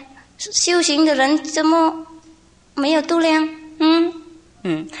量，修行的人怎么没有度量？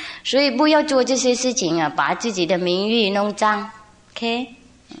所以不要做这些事情把自己的名誉弄脏。OK，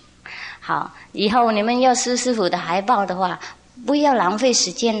 好，以后你们要撕师父的海报的话，不要浪费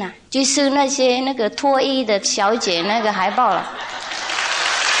时间去撕那个脱衣的小姐那个海报了。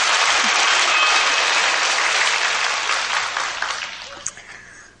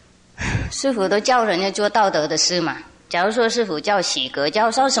师父都教人家做道德的事嘛。假如说师父叫洗革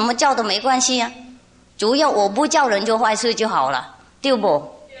教，说什么教都没关系啊，主要我不叫人做坏事就好了，对不？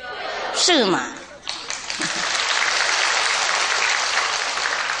是嘛？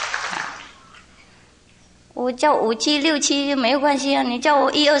我叫5、7、6、7就没有关系啊，你叫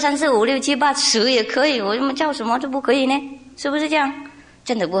我1、2、3、4、5、6、7、8、10也可以，我叫什么都不可以呢？是不是这样？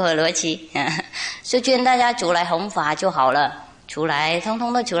真的不合逻辑。所以劝大家出来弘法就好了，出来通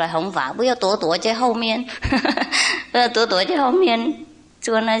通都出来弘法，不要躲在后面，不要躲在后面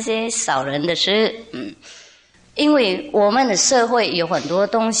做那些少人的事。因为我们的社会有很多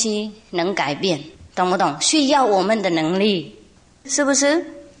东西能改变，懂不懂？需要我们的能力，是不是？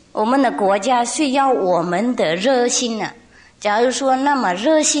我们的国家需要我们的热心啊。假如说那么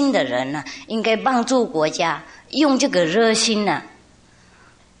热心的人啊，应该帮助国家，用这个热心啊，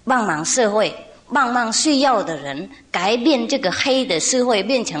帮忙社会，帮忙需要的人，改变这个黑的社会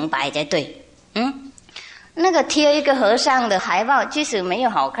变成白才对。那个贴一个和尚的海报，即使没有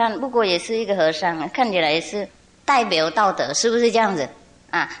好看，不过也是一个和尚，看起来也是代表道德，是不是这样子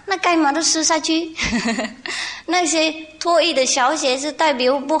啊？那干嘛都撕下去？那些脱衣的小姐是代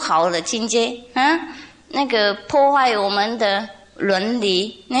表不好的境界啊，那个破坏我们的伦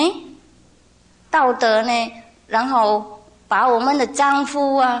理道德呢，然后把我们的丈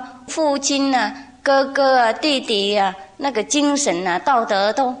夫啊、父亲啊、哥哥啊、弟弟啊，那个精神啊、道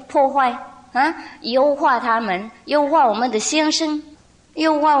德都破坏啊，优化他们，优化我们的先生，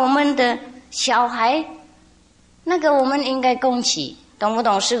优化我们的小孩，那个我们应该恭喜，懂不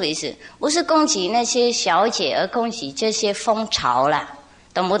懂是不是？不是恭喜那些小姐，而恭喜这些风潮啦，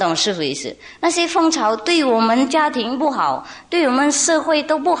懂不懂是不是？那些风潮对我们家庭不好，对我们社会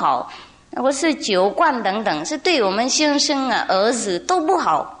都不好，或是酒惯等等，是对我们先生啊、儿子都不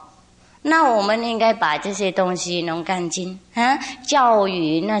好。那我们应该把这些东西弄干净啊，教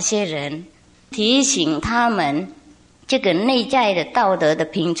育那些人，提醒他们这个内在的道德的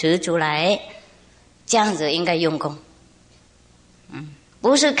品质出来，这样子应该用功。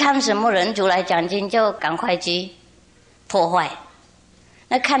不是看什么人出来讲经就赶快去破坏，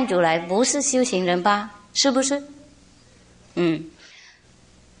那看出来不是修行人吧？是不是？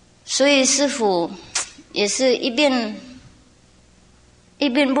所以师父也是一边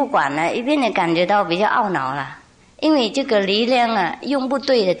不管了，一边也感觉到比较懊恼了，因为这个力量啊用不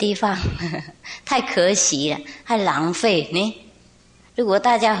对的地方太可惜了，太浪费呢。如果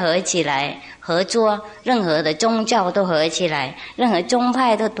大家合起来合作，任何的宗教都合起来，任何宗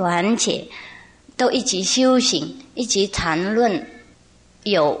派都团结，都一起修行，一起谈论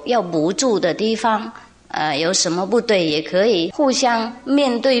有要补助的地方，有什么不对也可以互相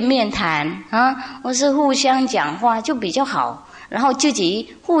面对面谈啊，或是互相讲话就比较好，然后自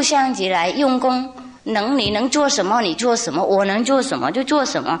己互相起来用功，你能做什么你做什么，我能做什么就做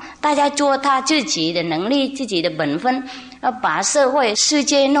什么，大家做他自己的能力，自己的本分，要把社会世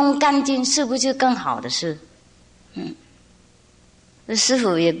界弄干净，是不是更好的事？师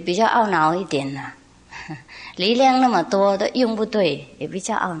父也比较懊恼一点啦，力量那么多都用不对，也比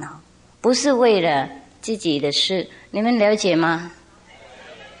较懊恼，不是为了自己的事，你们了解吗？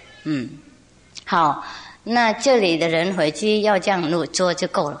好，那这里的人回去要这样做就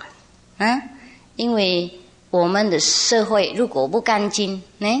够了因为我们的社会如果不干净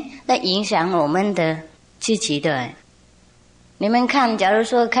那影响我们的自己的。你们看，假如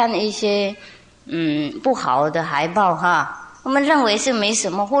说看一些不好的海报我们认为是没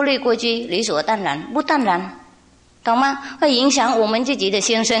什么，忽略过去，理所当然，不当然，懂吗？会影响我们自己的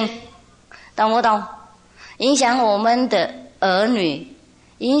先生，懂不懂？影响我们的儿女，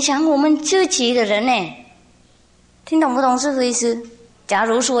影响我们自己的人呢，听懂不懂是不是？假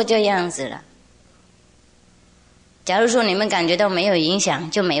如说这样子了，假如说你们感觉到没有影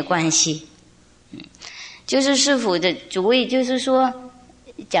响就没关系，就是师父的主意，就是说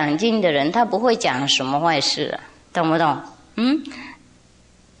讲经的人他不会讲什么坏事懂不懂？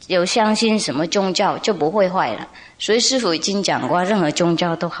有相信什么宗教就不会坏了，所以师父已经讲过，任何宗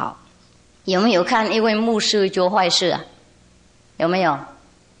教都好。有没有看一位牧师做坏事有没有？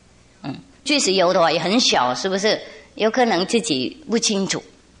即使有的话也很小，是不是？有可能自己不清楚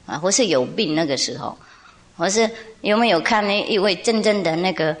或是有病那个时候，或是有没有看一位真正的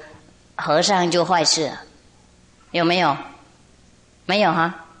那个和尚做坏事有没有？没有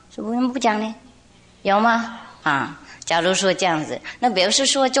是不是不讲呢？有吗？假如说这样子，那表示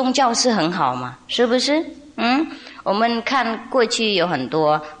说宗教是很好嘛，是不是？我们看过去有很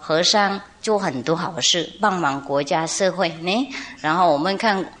多和尚做很多好事，帮忙国家社会呢。然后我们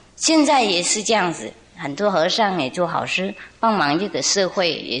看现在也是这样子，很多和尚也做好事，帮忙这个社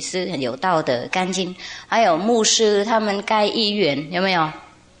会也是很有道德干净。还有牧师他们盖医院，有没有？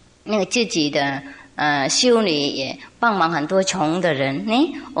那个自己的修女也帮忙很多穷的人，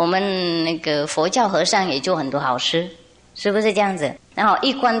我们那个佛教和尚也做很多好事，是不是这样子？然后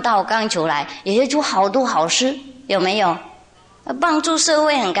一关道刚出来，也就做好多好事，有没有？帮助社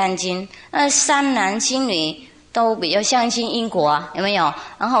会很干净。善男信女都比较相信因果啊，有没有？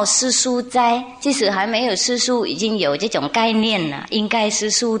然后施蔬斋，即使还没有施蔬，已经有这种概念了，应该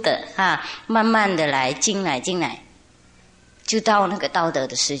施蔬的啊，慢慢的来进来，知道那个道德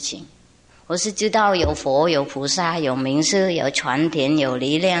的事情。我是知道有佛有菩萨有名师有传田有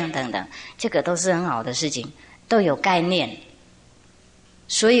力量等等，这个都是很好的事情，都有概念。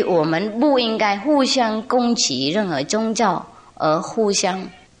所以我们不应该互相攻击任何宗教，而互相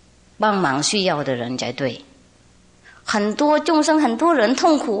帮忙需要的人才对。很多众生很多人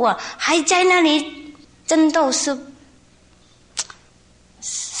痛苦啊，还在那里争斗，是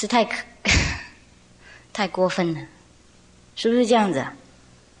太过分了，是不是这样子啊？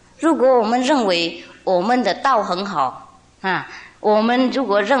如果我们认为我们的道很好啊，我们如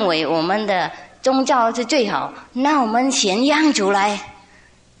果认为我们的宗教是最好，那我们先让出来，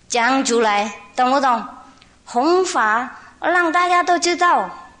讲出来，懂不懂？弘法让大家都知道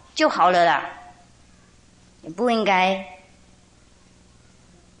就好了啦。你不应该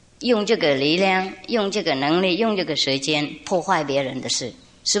用这个力量，用这个能力，用这个时间破坏别人的事，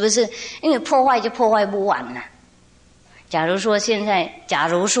是不是？因为破坏就破坏不完了。假如说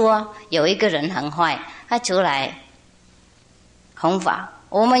有一个人很坏，他出来弘法，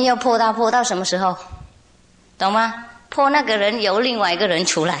我们要破他，破到什么时候？懂吗？破那个人有另外一个人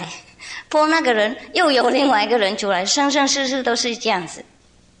出来，破那个人又有另外一个人出来，生生世世都是这样子。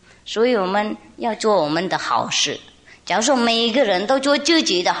所以我们要做我们的好事。假如说每一个人都做自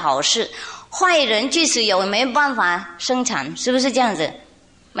己的好事，坏人即使有没办法生产，是不是这样子？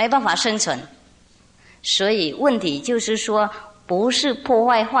没办法生存。所以问题就是说，不是破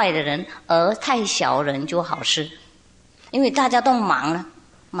坏坏的人，而太小人做好事，因为大家都忙了，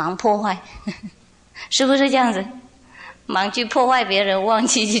忙破坏，是不是这样子？忙去破坏别人，忘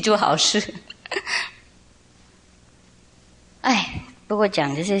记去做好事。哎，不过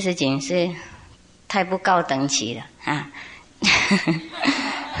讲这些事情是太不高等级了啊！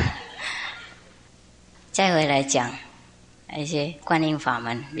再回来讲一些观音法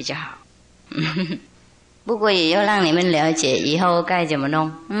门比较好。不过也要让你们了解以后该怎么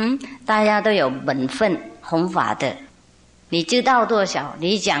弄。大家都有本分弘法的，你知道多少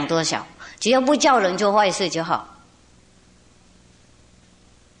你讲多少，只要不叫人做坏事就好。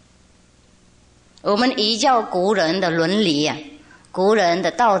我们依照古人的伦理啊，古人的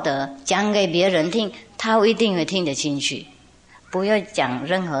道德讲给别人听，他一定会听得进去。不要讲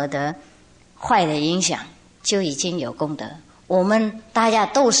任何的坏的影响，就已经有功德。我们大家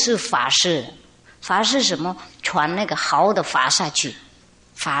都是法师，法是什么？传那个好的法下去，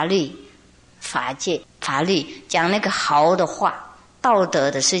法律、法界、法律，讲那个好的话，道德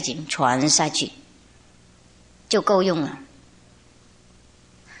的事情传下去，就够用了。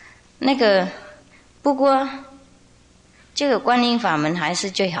那个，不过这个观音法门还是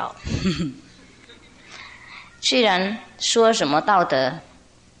最好。虽然说什么道德，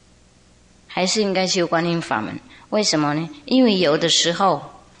还是应该修观音法门。为什么呢？因为有的时候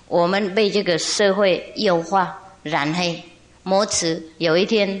我们被这个社会诱惑染黑。摩持有一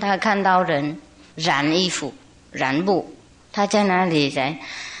天他看到人染衣服染布，他在那里才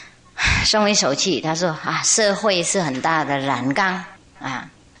松一口气，他说社会是很大的染缸啊，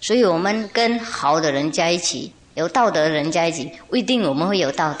所以我们跟好的人在一起，有道德的人在一起，不一定我们会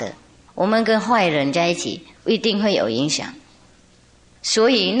有道德，我们跟坏人在一起不一定会有影响。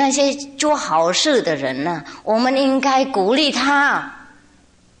所以那些做好事的人呢，我们应该鼓励他，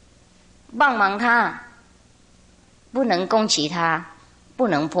帮忙他，不能攻击他，不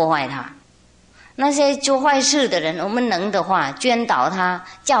能破坏他。那些做坏事的人，我们能的话劝导他，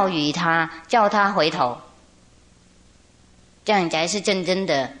教育他，叫他回头，这样才是真正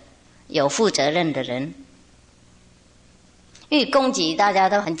的有负责任的人。因为攻击大家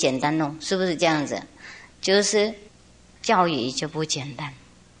都很简单弄，是不是这样子？就是教育就不简单。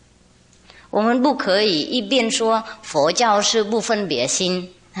我们不可以一边说佛教是不分别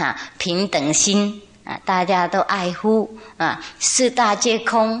心平等心大家都爱护四大皆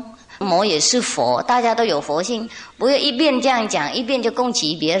空，魔也是佛，大家都有佛性，不要一边这样讲，一边就攻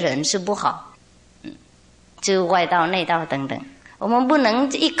击别人，是不好。就外道内道等等，我们不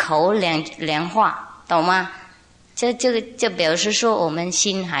能一口两话，懂吗？这表示说我们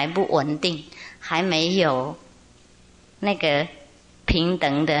心还不稳定，还没有那个平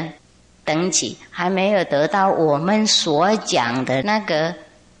等的等级，还没有得到我们所讲的那个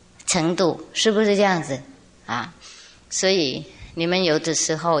程度，是不是这样子啊？所以你们有的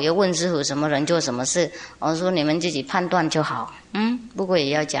时候要问师父什么人做什么事，我说你们自己判断就好。不过也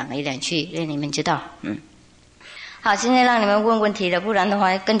要讲一两句，让你们知道。好，现在让你们问问题了，不然的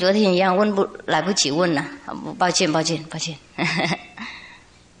话跟昨天一样来不及问了。抱歉。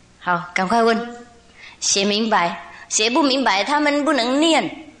好，赶快问，写明白，写不明白他们不能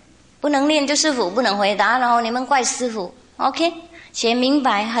念就师父不能回答，然后你们怪师父。OK， 写明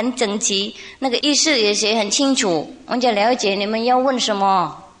白很整齐，那个意思也写很清楚，我就了解你们要问什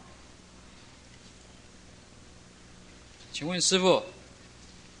么。请问师父，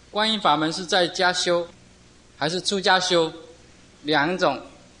观音法门是在家修还是出家修？两种，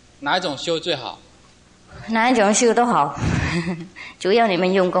哪一种修最好？哪一种修都好，主要你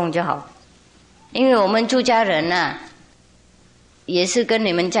们用功就好。因为我们出家人也是跟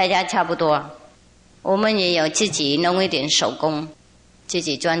你们在家差不多，我们也有自己弄一点手工，自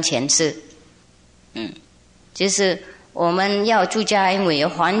己赚钱吃。就是我们要出家，因为有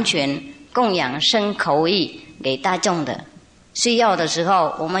完全供养身口意给大众的，需要的时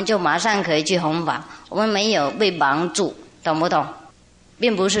候我们就马上可以去弘法，我们没有被绑住，懂不懂？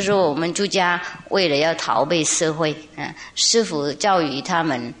并不是说我们出家为了要逃避社会，师父教育他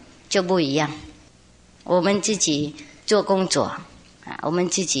们就不一样。我们自己做工作，我们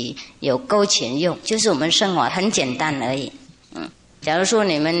自己有够钱用，就是我们生活很简单而已。假如说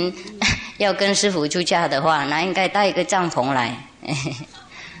你们要跟师父出家的话，那应该带一个帐篷来，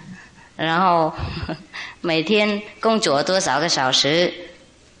然后每天工作多少个小时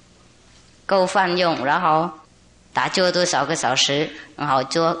够饭用，然后打坐多少个小时，然后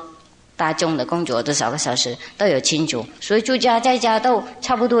做大众的工作多少个小时都有清楚，所以出家在家都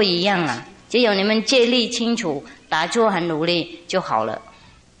差不多一样了，只有你们戒律清楚，打坐很努力就好了。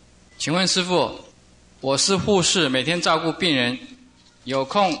请问师父，我是护士，每天照顾病人，有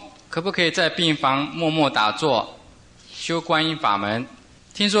空可不可以在病房默默打坐修观音法门？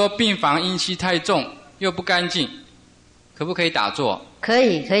听说病房阴气太重又不干净，可不可以打坐？可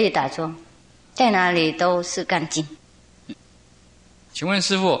以打坐，在哪里都是干净。请问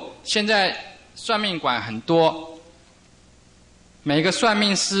师父，现在算命馆很多，每个算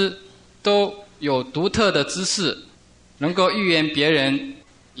命师都有独特的知识，能够预言别人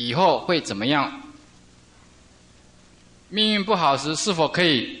以后会怎么样。命运不好时，是否可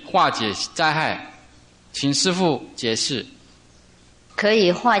以化解灾害？请师父解释。可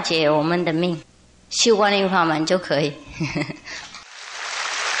以化解我们的命，修观音法门就可以。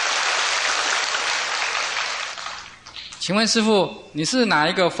请问师父，你是哪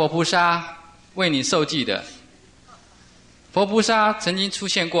一个佛菩萨为你受记的？佛菩萨曾经出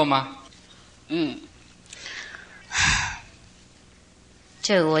现过吗？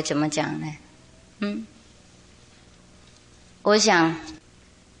这我怎么讲呢？我想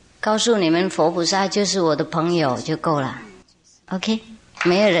告诉你们，佛菩萨就是我的朋友就够了。OK，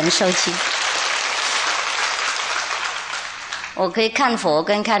 没有人受气。我可以看佛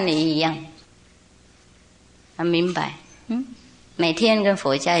跟看你一样，很明白。每天跟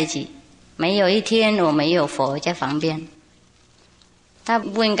佛在一起，没有一天我没有佛在旁边。他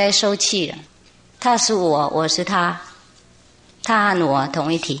不应该受气了，他是我，我是他，他和我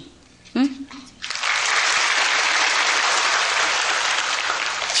同一体。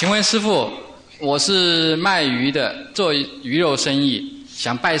请问师父，我是卖鱼的，做鱼肉生意，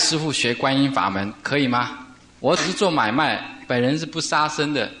想拜师父学观音法门，可以吗？我只是做买卖，本人是不杀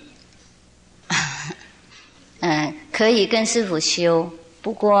生的。可以跟师父修，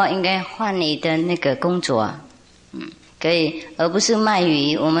不过应该换你的那个工作。可以，而不是卖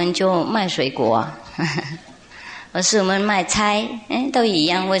鱼，我们就卖水果。而是我们卖菜，都一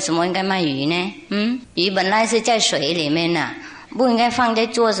样，为什么应该卖鱼呢？鱼本来是在水里面的，不应该放在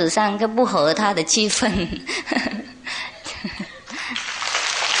桌子上，这不合它的气氛。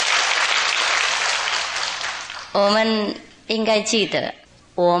我们应该记得，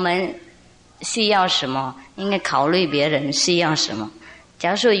我们需要什么，应该考虑别人需要什么。假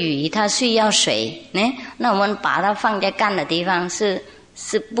如说鱼它需要水，那我们把它放在干的地方是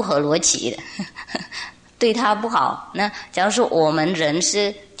不合逻辑的，对它不好。那假如说我们人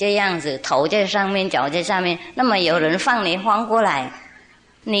是这样子，头在上面，脚在上面，那么有人放你翻过来，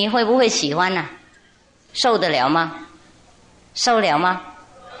你会不会喜欢呢？受得了吗？受了吗？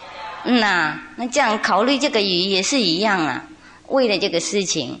那这样考虑这个鱼也是一样啊。为了这个事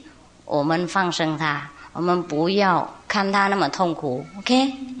情，我们放生它，我们不要看它那么痛苦。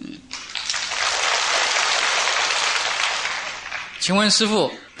OK？请问师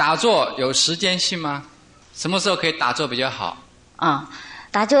父，打坐有时间性吗？什么时候可以打坐比较好？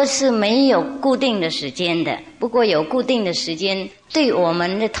打坐是没有固定的时间的，不过有固定的时间对我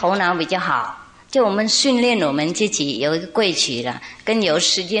们的头脑比较好。就我们训练我们自己有一个规矩了，跟有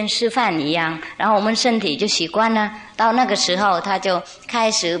时间吃饭一样，然后我们身体就习惯了，到那个时候它就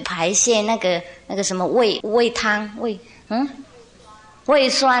开始排泄那个什么胃汤胃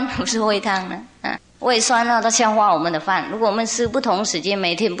酸，不是胃汤呢，胃酸让它消化我们的饭。如果我们吃不同时间，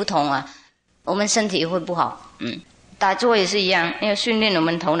每天不同啊，我们身体会不好。打坐也是一样，要训练我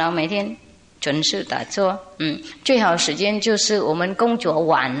们头脑，每天准时打坐。最好时间就是我们工作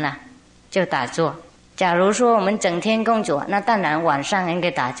完了就打坐。假如说我们整天工作，那当然晚上应该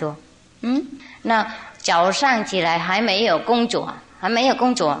打坐。那早上起来还没有工作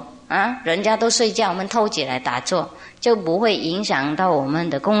啊，人家都睡觉，我们偷起来打坐，就不会影响到我们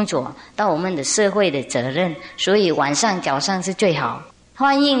的工作，到我们的社会的责任。所以晚上早上是最好。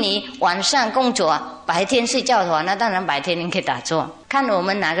欢迎你晚上工作，白天睡觉的话，那当然白天你可以打坐。看我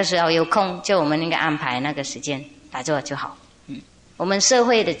们哪个时候有空，就我们应该安排那个时间打坐就好。我们社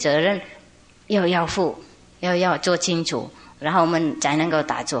会的责任要负，要做清楚，然后我们才能够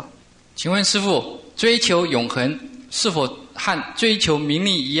打坐。请问师父，追求永恒是否和追求名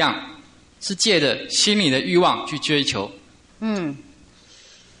利一样，是借着心理的欲望去追求？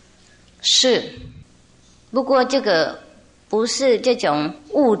是。不过这个不是这种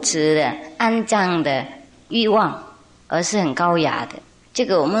物质的肮脏的欲望，而是很高雅的。这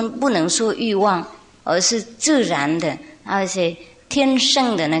个我们不能说欲望，而是自然的，而且天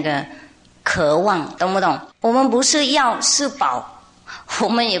生的那个渴望，懂不懂？我们不是要吃饱，我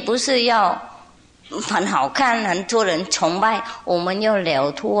们也不是要很好看，很多人崇拜，我们要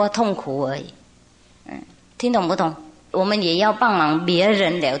了脱痛苦而已。听懂不懂？我们也要帮忙别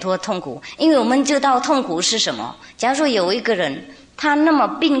人了脱痛苦，因为我们知道痛苦是什么。假如说有一个人他那么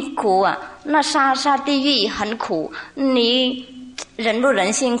病苦啊，那下地狱很苦，你忍不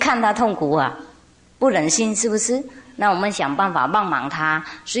忍心看他痛苦啊？不忍心，是不是？那我们想办法帮忙他，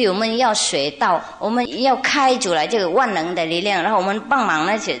所以我们要学到，我们要开出来这个万能的力量，然后我们帮忙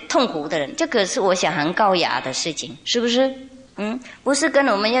那些痛苦的人，这个是我想很高雅的事情，是不是？不是跟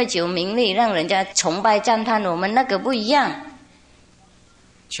我们要求名利，让人家崇拜赞叹我们，那个不一样。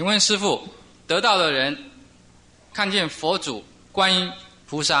请问师父，得道的人看见佛祖、观音、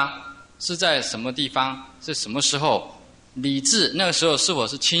菩萨是在什么地方？是什么时候？理智那个时候是否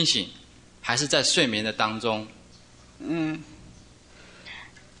是清醒，还是在睡眠的当中？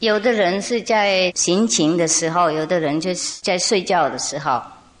有的人是在行情的时候，有的人就是在睡觉的时候。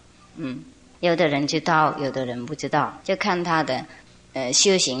有的人知道，有的人不知道，就看他的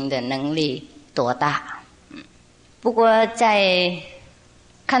修行的能力多大。不过在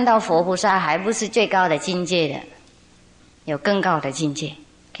看到佛菩萨还不是最高的境界的，有更高的境界。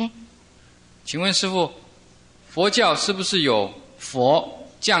OK？ 请问师父，佛教是不是有佛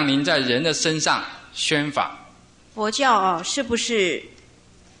降临在人的身上宣法？佛教是不是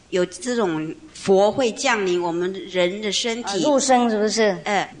有这种佛会降临我们人的身体入生，是不是？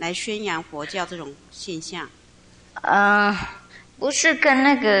来宣扬佛教这种现象？不是跟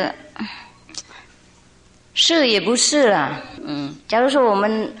那个是也不是啦。假如说我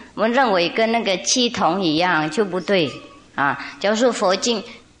们认为跟那个七童一样就不对啊。假如说佛经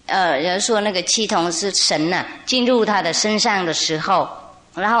假如说那个七童是神进入他的身上的时候，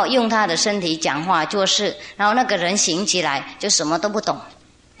然后用他的身体讲话做事，然后那个人醒起来就什么都不懂，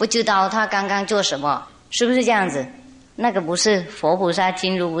不知道他刚刚做什么，是不是这样子？那个不是佛菩萨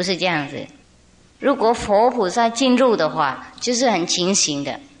进入，不是这样子。如果佛菩萨进入的话，就是很清醒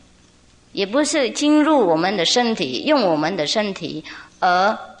的，也不是进入我们的身体，用我们的身体，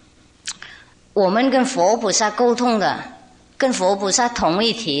而我们跟佛菩萨沟通的，跟佛菩萨同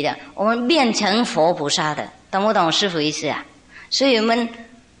一体的，我们变成佛菩萨的，懂不懂师父意思啊？所以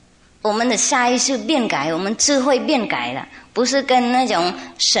我们的下意识变改，我们智慧变改了，不是跟那种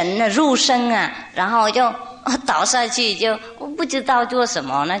神的入生然后就倒下去就不知道做什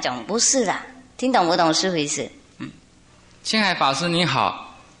么那种，不是啦。听懂不懂师父意思？青海法师你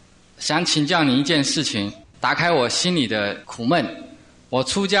好，想请教你一件事情，打开我心里的苦闷。我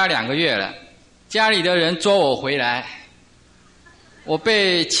出家2个月了，家里的人捉我回来，我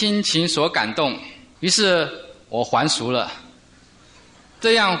被亲情所感动，于是我还俗了。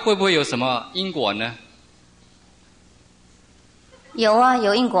这样会不会有什么因果呢？有啊，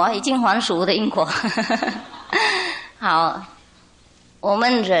有因果，已经还俗的因果。好，我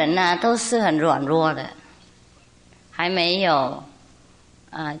们人都是很软弱的，还没有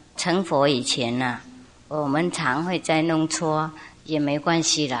成佛以前我们常会再弄错，也没关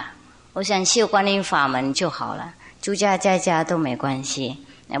系啦。我想修观音法门就好了，出家在家都没关系，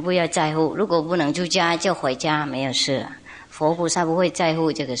不要在乎。如果不能出家就回家，没有事了。佛菩萨不会在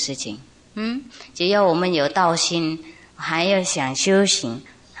乎这个事情。只要我们有道心，还要想修行，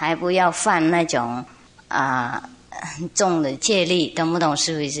还不要犯那种很重的戒律，懂不懂？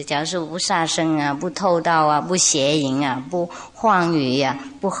师父意思？假如说不杀生啊，不偷盗啊，不邪淫啊，不妄语啊，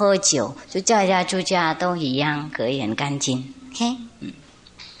不喝酒，就在家出家都一样，可以很干净。OK，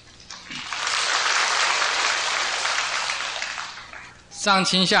上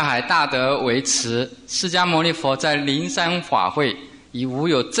清下海大德为持，释迦牟尼佛在灵山法会以无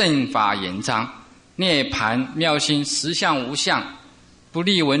有正法言章，涅盘妙心实相无相，不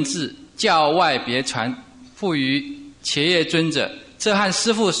立文字，教外别传，赋予伽叶尊者。这和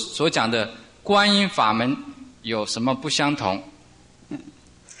师父所讲的观音法门有什么不相同？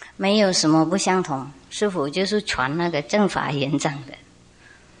没有什么不相同，师父就是传那个正法言章的。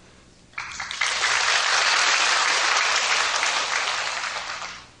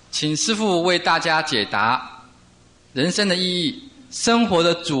请师父为大家解答人生的意义，生活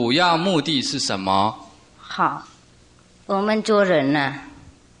的主要目的是什么？好，我们做人呢，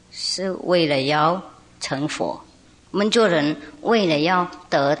是为了要成佛，我们做人为了要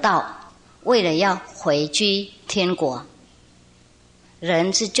得道，为了要回居天国。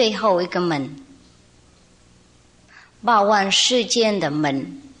人是最后一个门，8000世间的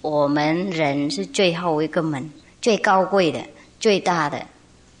门，我们人是最后一个门，最高贵的，最大的。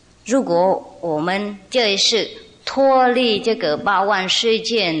如果我们这一世脱离这个8000世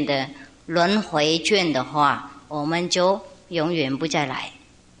间的轮回圈的话，我们就永远不再来。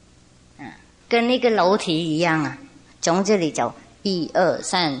跟那个楼梯一样啊，从这里走1、2、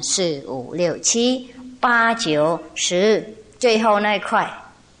3、4、5、6、7、8、9、10，最后那一块，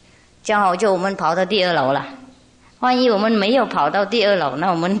正好就我们跑到第2楼了。万一我们没有跑到第2楼，那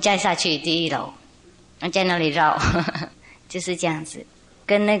我们再下去第1楼，在那里绕，就是这样子。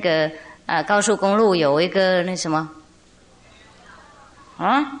跟那个高速公路有一个那什么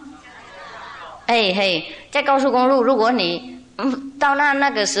在高速公路，如果你到那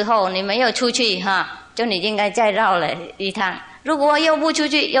个时候你没有出去就你应该再绕了一趟，如果又不出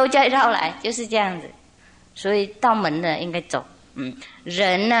去又再绕来，就是这样子。所以到门了应该走。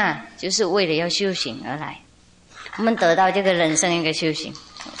人呢，就是为了要修行而来，我们得到这个人生应该修行。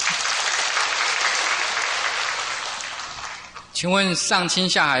请问上清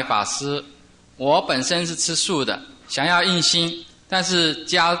下海法师，我本身是吃素的，想要印心，但是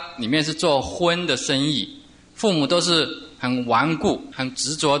家里面是做荤的生意，父母都是很顽固、很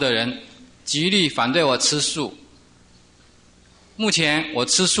执着的人，极力反对我吃素。目前我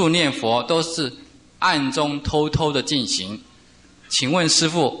吃素念佛都是暗中偷偷的进行，请问师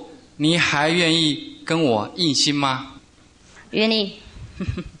父，你还愿意跟我印心吗？愿意。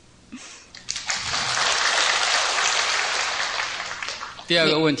第二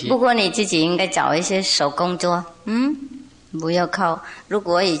个问题，不过你自己应该找一些手工做，不要靠。如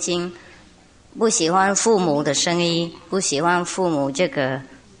果已经不喜欢父母的生意，不喜欢父母这个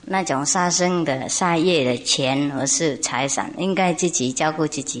那种杀生的杀业的钱而是财产，应该自己照顾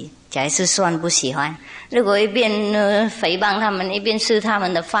自己，才是算不喜欢。如果一边诽谤他们，一边吃他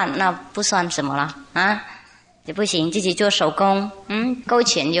们的饭，那不算什么了就不行。自己做手工，够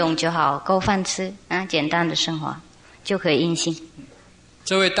钱用就好，够饭吃简单的生活就可以印心。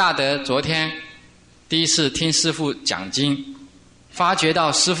这位大德昨天第一次听师父讲经，发觉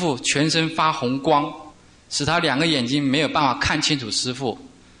到师父全身发红光，使他2个眼睛没有办法看清楚师父。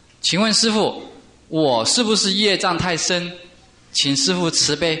请问师父，我是不是业障太深？请师父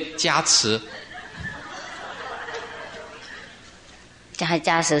慈悲加持。这还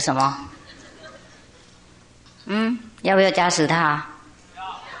加持什么？要不要加持他？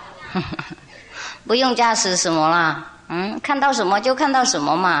不用加持什么啦。看到什么就看到什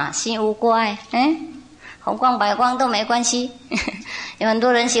么嘛，心无过碍。红光白光都没关系。有很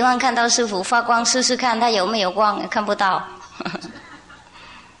多人喜欢看到师父发光，试试看他有没有光，看不到。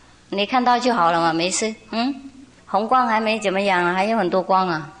你看到就好了嘛，没事。红光还没怎么样，还有很多光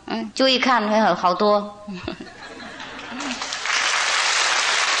啊。注意看，会有好多。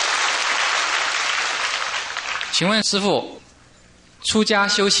请问师父，出家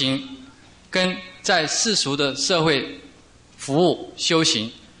修行跟在世俗的社会服务修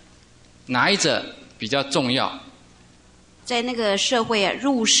行，哪一者比较重要？在那个社会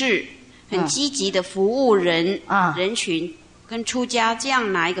入世很积极的服务人群，跟出家这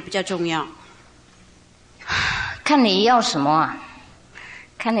样哪一个比较重要？看你要什么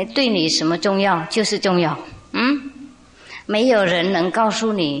看你对你什么重要就是重要。没有人能告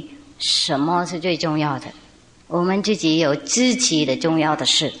诉你什么是最重要的，我们自己有自己的重要的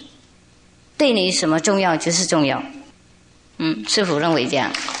事，对你什么重要就是重要。师父认为这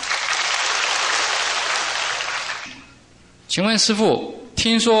样。请问师父，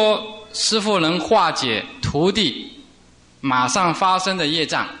听说师父能化解徒弟马上发生的业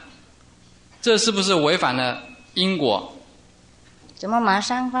障，这是不是违反了因果？怎么马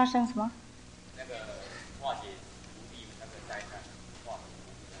上发生什么？那个化解无力那个灾难，化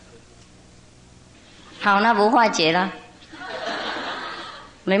好，那不化解了。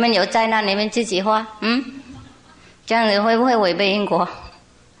你们有灾难，你们自己化，这样子会不会违背因果？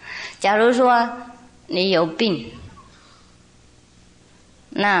假如说你有病，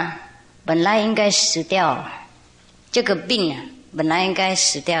那本来应该死掉，这个病啊，本来应该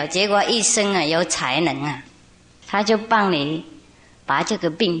死掉，结果医生啊有才能啊，他就帮你把这个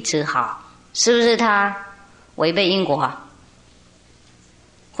病治好，是不是他违背因果？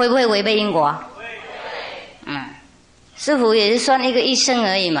会不会违背因果？师父也是算一个医生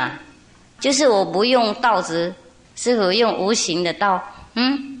而已嘛，就是我不用道子，师父用无形的道，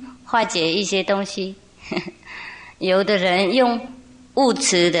化解一些东西。有的人用物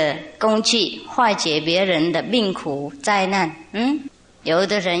质的工具化解别人的病苦灾难，有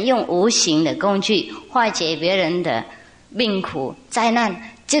的人用无形的工具化解别人的病苦灾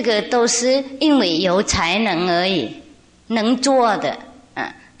难，这个都是因为有才能而已，能做的，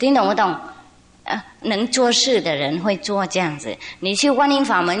听懂不懂？能做事的人会做这样子。你去观音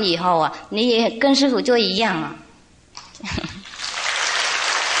法门以后啊，你也跟师父就一样啊。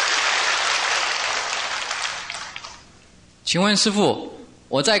请问师父，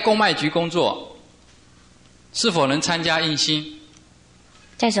我在公卖局工作，是否能参加印心？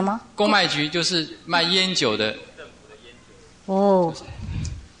在什么？公卖局就是卖烟酒的。哦，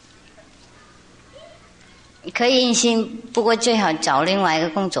可以印心，不过最好找另外一个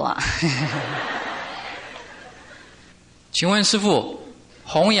工作啊。请问师父，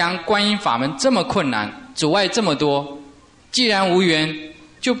弘扬观音法门这么困难，阻碍这么多，既然无缘，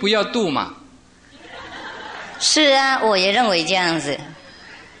就不要度嘛。是啊，我也认为这样子。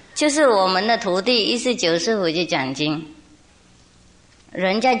就是我们的徒弟149师父就讲经，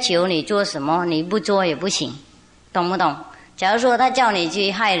人家求你做什么，你不做也不行，懂不懂？假如说他叫你去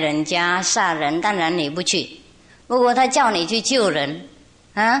害人家、杀人，当然你不去。如果他叫你去救人，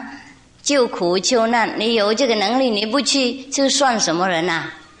救苦救难，你有这个能力，你不去，这算什么人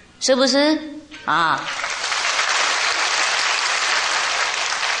啊？是不是？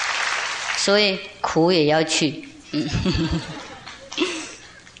所以苦也要去。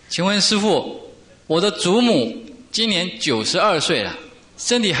请问师父，我的祖母今年92岁了，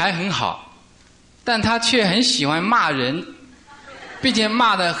身体还很好，但她却很喜欢骂人，并且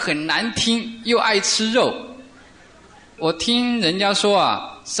骂得很难听，又爱吃肉。我听人家说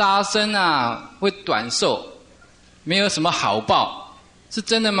啊，杀生啊会短寿，没有什么好报，是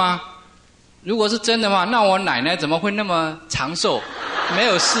真的吗？如果是真的话，那我奶奶怎么会那么长寿，没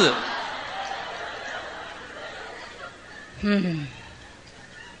有事？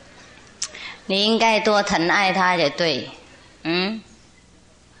你应该多疼爱她才对，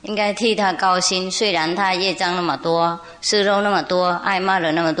应该替她高兴。虽然她业障那么多，吃肉那么多，爱骂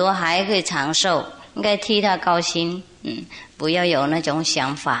人那么多，还可以长寿，应该替她高兴。不要有那种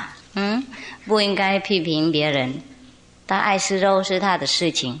想法，不应该批评别人。他爱吃肉是他的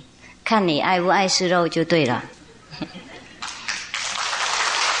事情，看你爱不爱吃肉就对了。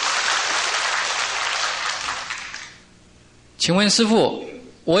请问师父，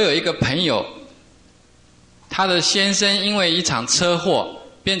我有一个朋友，他的先生因为一场车祸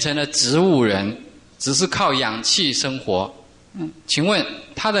变成了植物人，只是靠氧气生活。请问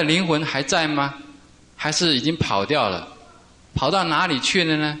他的灵魂还在吗？还是已经跑掉了？跑到哪里去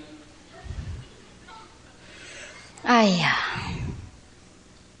了呢？哎呀，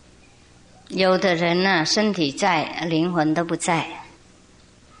有的人呢，身体在，灵魂都不在。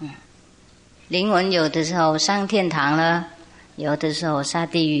灵魂有的时候上天堂了，有的时候下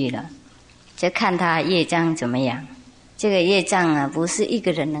地狱了，就看他业障怎么样。这个业障啊，不是一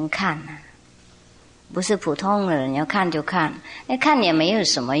个人能看啊，不是普通的人要看就看，看也没有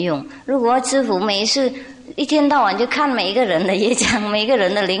什么用。如果师父没事一天到晚就看每一个人的业障，每一个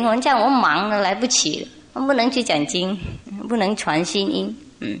人的灵魂，这样我忙了来不及了，我不能去讲经，不能传心音。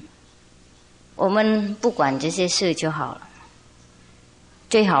我们不管这些事就好了。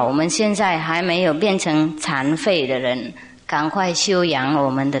最好我们现在还没有变成残废的人，赶快修养我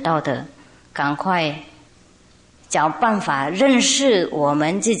们的道德，赶快找办法认识我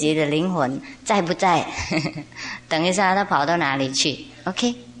们自己的灵魂在不在。等一下他跑到哪里去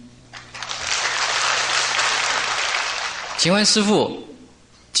 ？OK。请问师父，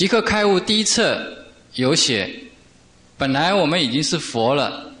即刻开悟第一册有写，本来我们已经是佛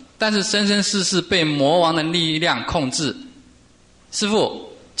了，但是生生世世被魔王的力量控制。师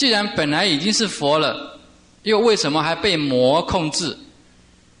父，既然本来已经是佛了，又为什么还被魔控制？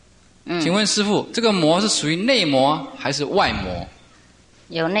请问师父，这个魔是属于内魔还是外魔？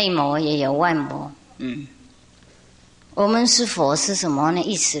有内魔也有外魔。我们是佛是什么呢？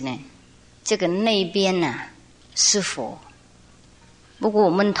意思呢？这个内边呢、是佛，不过我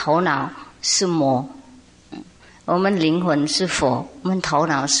们头脑是魔。我们灵魂是佛，我们头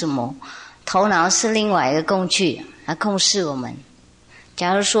脑是魔。头脑是另外一个工具来控制我们。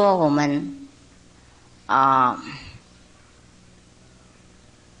假如说我们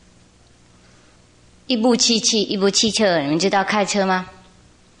一部汽车，你们知道开车吗？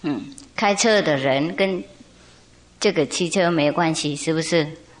开车的人跟这个汽车没有关系，是不是？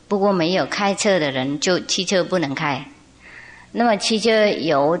不过没有开车的人，就汽车不能开。那么汽车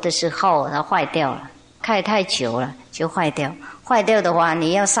有的时候它坏掉了，开太久了就坏掉。坏掉的话，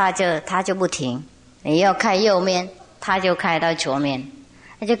你要刹车它就不停；你要开右面，它就开到左面。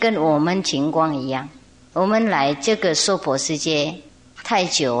那就跟我们情况一样，我们来这个娑婆世界太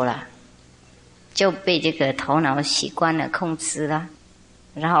久了，就被这个头脑习惯了控制了，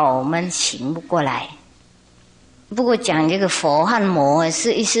然后我们醒不过来。不过讲这个佛和魔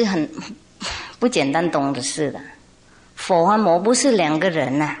是一是很不简单懂的事的。佛和魔不是两个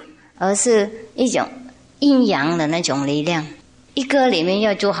人而是一种阴阳的那种力量，一个里面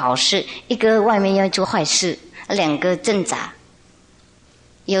要做好事，一个外面要做坏事，两个挣扎。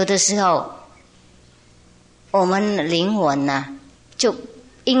有的时候我们灵魂就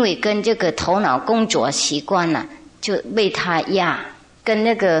因为跟这个头脑工作习惯了，就被他压，跟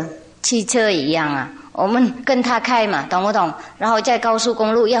那个汽车一样我们跟他开嘛，懂不懂？然后在高速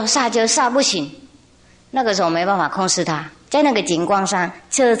公路要刹车刹不行，那个时候没办法控制它，在那个景观上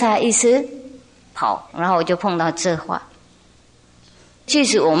车它一直跑，然后就碰到这话。其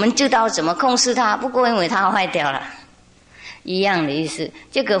实我们知道怎么控制它，不过因为它坏掉了，一样的意思。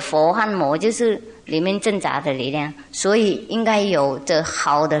这个佛和魔就是里面挣扎的力量，所以应该有着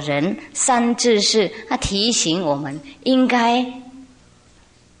好的人善知识，他提醒我们应该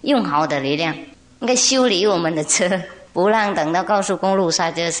用好的力量，应该修理我们的车，不让等到高速公路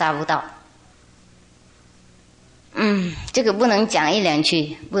刹车刹不到。这个不能讲一两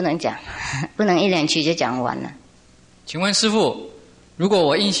句，不能一两句就讲完了。请问师父，如果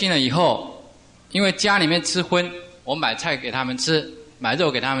我硬心了以后，因为家里面吃荤，我买菜给他们吃，买肉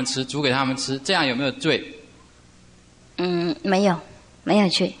给他们吃，煮给他们吃，这样有没有罪？没有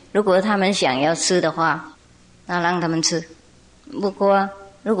罪。如果他们想要吃的话，那让他们吃。不过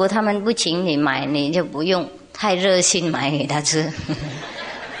如果他们不请你买，你就不用太热心买给他吃。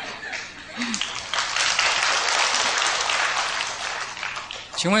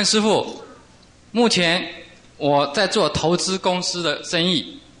请问师父，目前我在做投资公司的生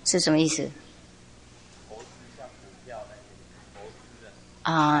意，是什么意思？投资像股票那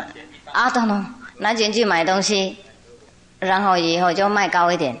些投资懂拿钱去买东西，然后以后就卖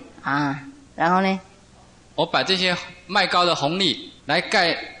高一点然后呢？我把这些卖高的红利来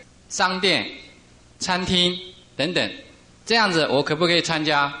盖商店、餐厅等等，这样子我可不可以参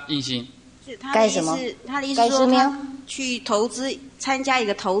加印星？盖什么？他的意思是说他去投资，参加一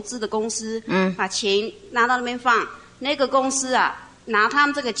个投资的公司，把钱拿到那边放，那个公司拿他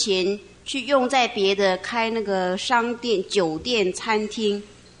们这个钱去用在别的开那个商店、酒店、餐厅，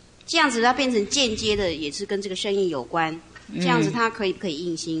这样子他变成间接的，也是跟这个生意有关。这样子他可以不可以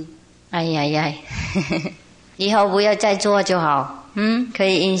印星？哎呀，以后不要再做就好。可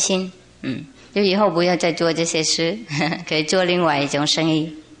以印星。就以后不要再做这些事，可以做另外一种生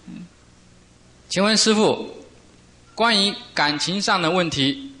意。请问师父，关于感情上的问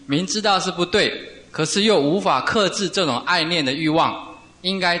题，明知道是不对，可是又无法克制这种爱恋的欲望，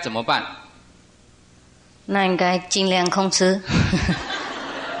应该怎么办？那应该尽量控制。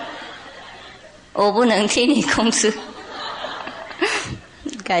我不能替你控制。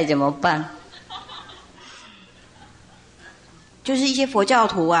该怎么办？就是一些佛教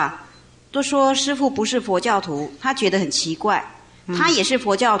徒都说师父不是佛教徒，他觉得很奇怪。他也是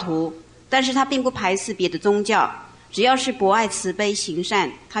佛教徒，但是他并不排斥别的宗教，只要是博爱慈悲行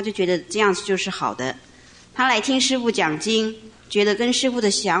善，他就觉得这样子就是好的。他来听师父讲经，觉得跟师父的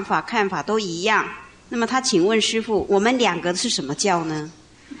想法看法都一样。那么他请问师父，我们两个是什么教呢？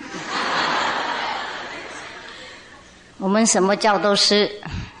我们什么教都是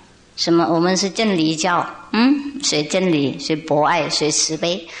什么？我们是真理教。谁真理，谁博爱，谁慈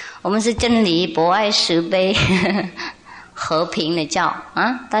悲。我们是真理、博爱、慈悲和平的教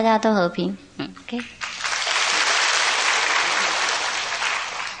大家都和平。OK。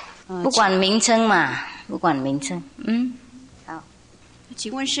不管名称嘛，不管名称。好。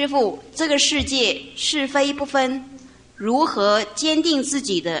请问师父，这个世界是非不分，如何坚定自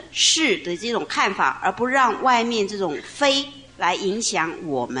己的是的这种看法，而不让外面这种非来影响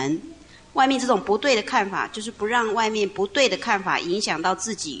我们。外面这种不对的看法，就是不让外面不对的看法影响到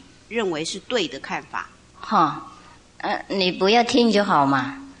自己认为是对的看法。你不要听就好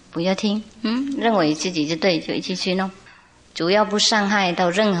嘛，不要听，认为自己就对，就一起去弄，主要不伤害到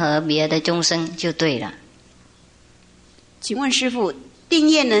任何别的众生就对了。请问师父，定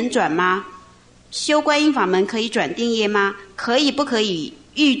业能转吗？修观音法门可以转定业吗？可以不可以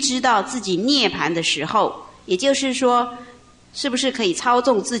预知到自己涅槃的时候？也就是说，是不是可以操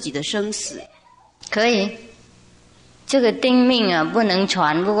纵自己的生死？可以，这个定命啊不能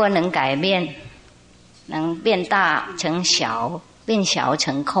传，不过能改变，能变大成小，变小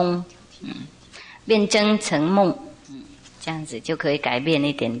成空，变真成梦，这样子就可以改变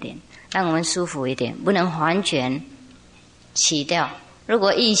一点点，让我们舒服一点，不能完全洗掉。如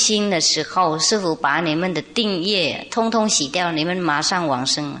果一心的时候，师父把你们的定业通通洗掉，你们马上往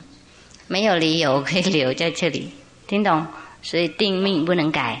生了，没有理由可以留在这里，听懂？所以定命不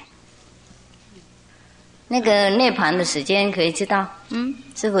能改。那个涅槃的时间可以知道，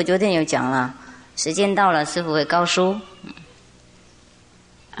师父昨天有讲了，时间到了师父会告诉。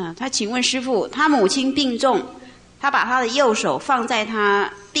他请问师父，他母亲病重，他把他的右手放在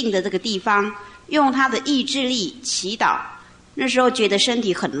他病的这个地方，用他的意志力祈祷，那时候觉得身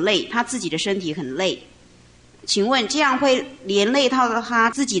体很累，他自己的身体很累，请问这样会连累到他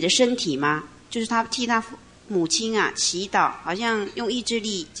自己的身体吗？就是他替他母亲啊祈祷，好像用意志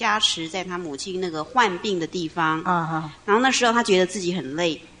力加持在他母亲那个患病的地方，然后那时候他觉得自己很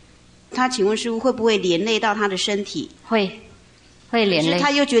累，他请问师父会不会连累到他的身体？会连累。可是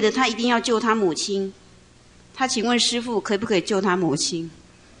他又觉得他一定要救他母亲，他请问师父可不可以救他母亲？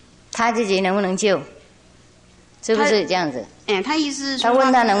他自己能不能救？是不是这样子？他意思是说他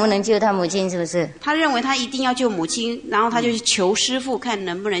问他能不能救他母亲，是不是？他认为他一定要救母亲，然后他就去求师父看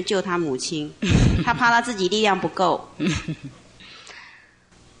能不能救他母亲，他怕他自己力量不够。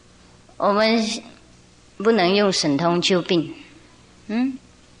我们不能用神通救病，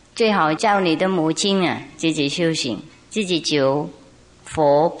最好叫你的母亲啊自己修行，自己求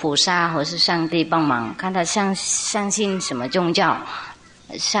佛菩萨或是上帝帮忙，看他相信什么宗教，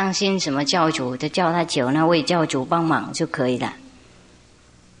相信什么教主，就叫他求那位教主帮忙就可以了。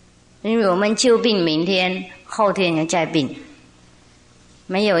因为我们救病，明天后天要再病，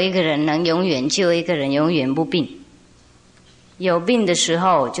没有一个人能永远救一个人永远不病。有病的时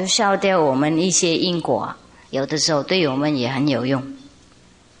候就消掉我们一些因果，有的时候对我们也很有用。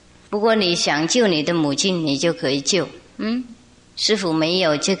不过你想救你的母亲，你就可以救。师父没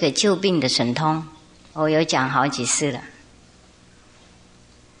有这个救病的神通，我有讲好几次了。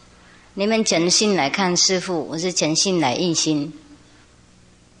你们诚心来看师父，我是诚心来印心，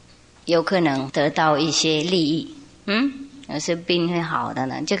有可能得到一些利益，而是病会好的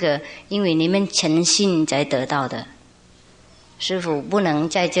呢。这个因为你们诚心才得到的，师父不能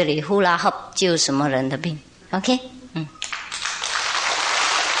在这里呼啦喝救什么人的病。OK，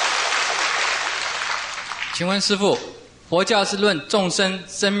 请问师父，佛教是论众生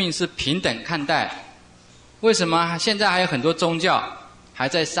生命是平等看待，为什么现在还有很多宗教还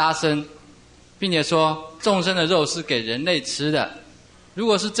在杀生，并且说众生的肉是给人类吃的？如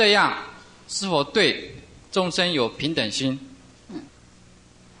果是这样，是否对众生有平等心？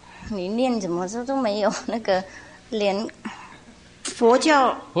你念怎么说都没有那个连佛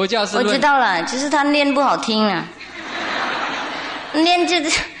教是我知道了，就是他念不好听啊，念就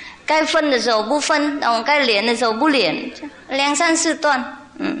是该分的时候不分，该连的时候不连，两三四段。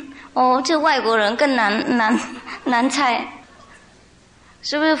这外国人更难猜。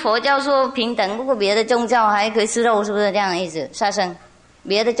是不是佛教说平等，不过别的宗教还可以吃肉，是不是这样的意思？杀生，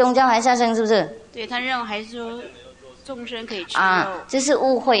别的宗教还杀生，是不是？对，他认为还是说众生可以吃肉。这是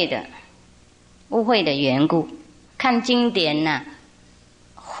误会的缘故。看经典呐，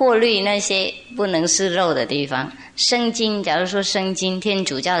过滤那些不能吃肉的地方。圣经，假如说圣经天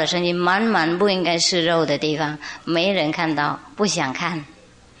主教的圣经满满不应该吃肉的地方，没人看到，不想看，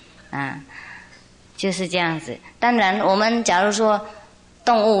就是这样子。当然，我们假如说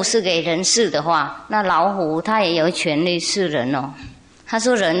动物是给人吃的话，那老虎它也有权利吃人哦。他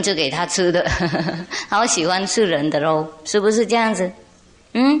说人就给他吃的，好喜欢吃人的肉，是不是这样子？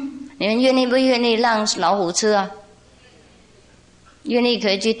你们愿意不愿意让老虎吃啊？愿意可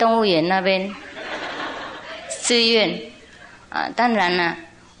以去动物园那边自愿当然了，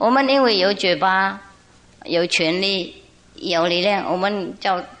我们因为有嘴巴，有权利，有力量，我们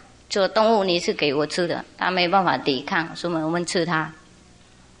叫做动物，你是给我吃的，它没办法抵抗，所以我们吃它。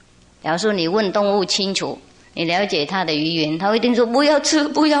假如说你问动物清楚，你了解它的语言，它会一定说不要吃，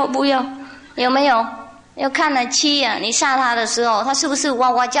不要，有没有？要看了气啊！你杀它的时候，它是不是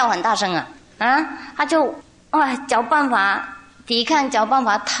哇哇叫很大声啊？它就找办法抵抗找办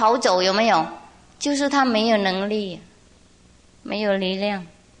法逃走，有没有？就是他没有能力，没有力量，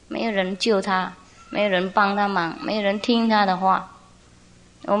没有人救他，没有人帮他忙，没有人听他的话。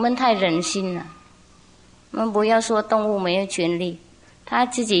我们太忍心了。我们不要说动物没有权利，他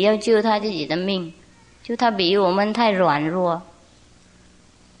自己要救他自己的命，就他比我们太软弱。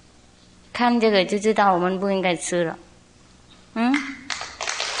看这个就知道我们不应该吃了。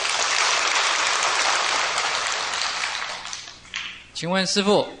请问师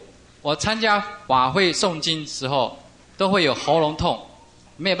父，我参加法会诵经时候都会有喉咙痛，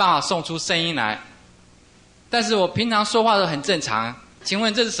没有办法诵出声音来，但是我平常说话都很正常，请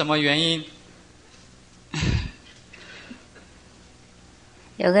问这是什么原因？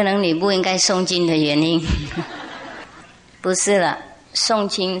有可能你不应该诵经的原因。不是了，诵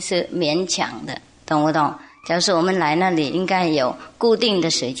经是勉强的，懂不懂？假如说我们来那里应该有固定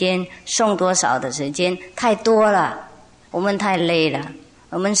的时间，诵多少的时间，太多了，我们太累了。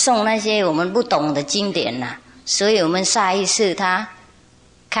我们诵那些我们不懂的经典了，所以我们下意识他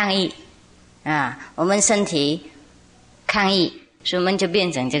抗议我们身体抗议，所以我们就变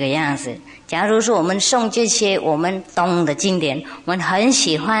成这个样子。假如说我们诵这些我们懂的经典，我们很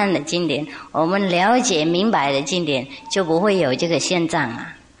喜欢的经典，我们了解明白的经典，就不会有这个现象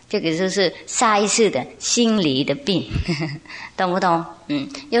啊。这个就是下意识的心理的病，懂不懂？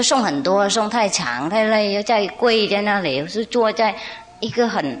又诵很多，诵太长太累，又再跪在那里，又是坐在一个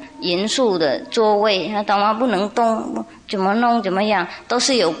很严肃的座位，懂吗？不能动，怎么弄怎么样，都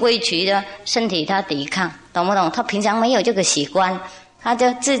是有规矩的，身体他抵抗，懂不懂？他平常没有这个习惯，他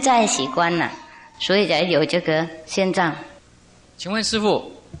就自在习惯了，所以才有这个现象。请问师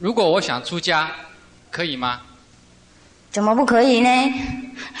父，如果我想出家，可以吗？怎么不可以呢？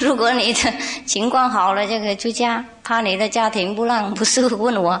如果你的情况好了，就可以出家，怕你的家庭不让，不是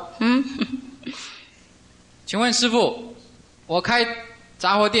问我。请问师父，我开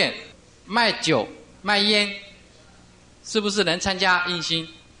杂货店，卖酒卖烟，是不是能参加印心？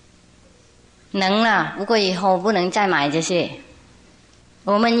能啦，不过以后不能再买这些。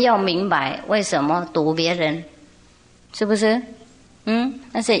我们要明白为什么毒别人，是不是？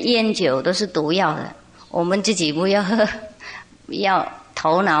那些烟酒都是毒药的，我们自己不要喝，要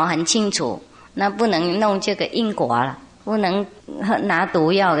头脑很清楚，那不能弄这个因果了，不能拿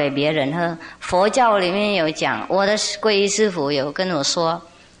毒药给别人喝。佛教里面有讲，我的皈依师父有跟我说，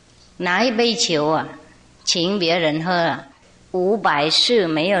拿一杯酒请别人喝500世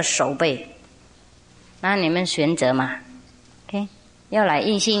没有手背，那你们选择嘛 ？OK， 要来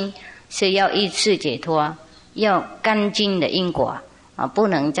印心是要一次解脱，要干净的因果不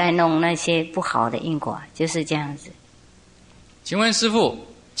能再弄那些不好的因果，就是这样子。请问师父，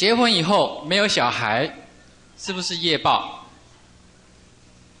结婚以后没有小孩，是不是业报？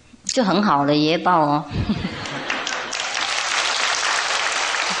就很好的业报哦。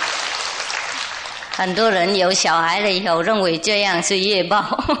很多人有小孩了以后，认为这样是业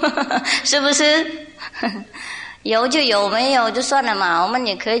报，是不是？有就有，没有就算了嘛。我们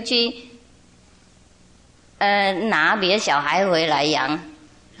也可以去拿别的小孩回来养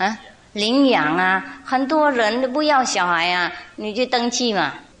领养很多人都不要小孩你去登记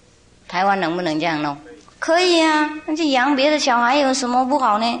嘛。台湾能不能这样弄？可以那就养别的小孩有什么不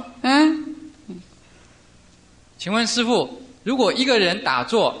好呢？请问师父，如果一个人打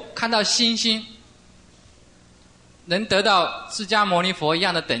坐看到星星，能得到释迦牟尼佛一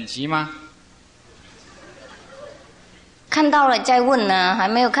样的等级吗？看到了再问呢，还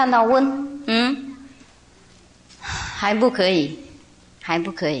没有看到问，还不可以，还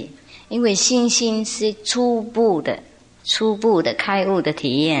不可以，因为星星是初步的开悟的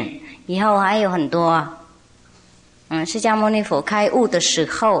体验，以后还有很多释迦牟尼佛开悟的时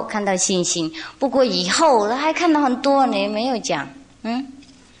候看到星星，不过以后还看到很多，你没有讲，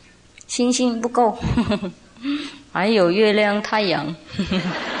星星不够，还有月亮、太阳。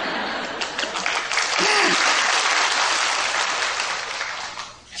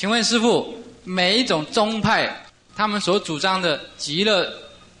请问师父，每一种宗派他们所主张的极乐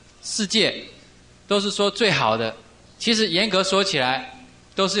世界都是说最好的，其实严格说起来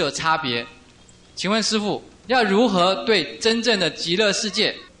都是有差别。请问师父，要如何对真正的极乐世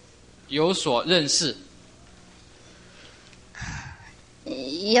界有所认识？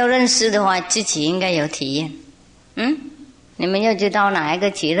要认识的话，自己应该有体验。你们要知道哪一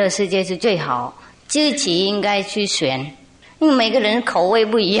个极乐世界是最好，自己应该去选，因为每个人口味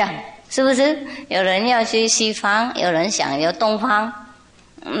不一样，是不是？有人要去西方，有人想要东方。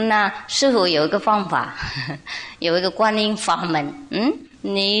那师父有一个方法，有一个观音法门。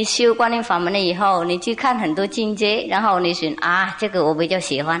你修观音法门了以后，你去看很多境界，然后你选这个我比较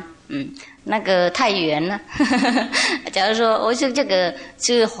喜欢。那个太远了。假如说我是这个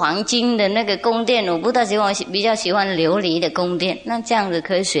是黄金的那个宫殿，我不大喜欢，比较喜欢琉璃的宫殿，那这样子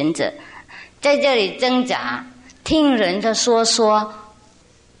可以选择。在这里挣扎，听人的说，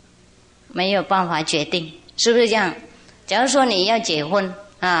没有办法决定，是不是这样？假如说你要结婚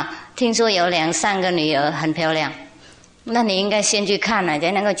啊，听说有2、3个女儿很漂亮，那你应该先去看了，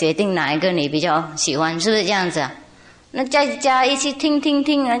才能够决定哪一个你比较喜欢，是不是这样子啊？那在家一起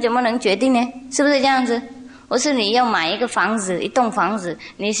听啊，怎么能决定呢？是不是这样子？或是你要买一个房子，一栋房子，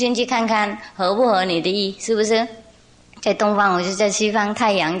你先去看看合不合你的意，是不是？在东方或者在西方，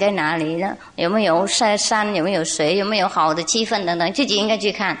太阳在哪里呢？有没有山？有没有水？有没有好的气氛等等，自己应该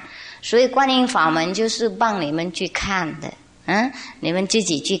去看。所以观音法门就是帮你们去看的，你们自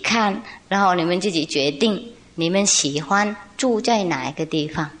己去看，然后你们自己决定你们喜欢住在哪一个地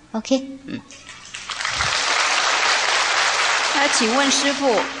方。OK， 那请问师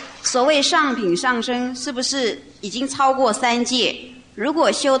父，所谓上品上升，是不是已经超过3界？如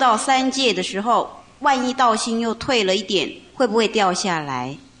果修到3界的时候，万一道心又退了一点，会不会掉下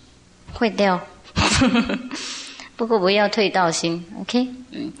来？会掉，不过不要退道心。OK，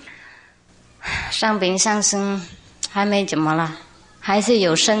 上品上升还没怎么了，还是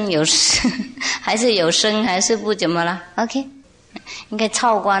有生有死，还是有生，还是不怎么了。OK， 应该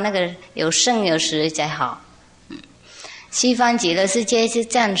超过那个有生有死才好。西方极乐世界是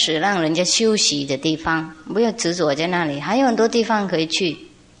暂时让人家休息的地方，不要执着在那里，还有很多地方可以去。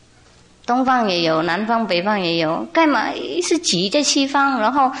东方也有，南方北方也有，干嘛是挤在西方，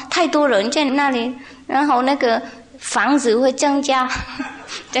然后太多人在那里，然后那个房子会增加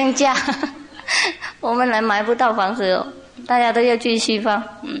我们来买不到房子，大家都要去西方。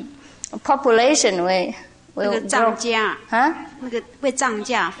population 会那个涨价啊，那个会涨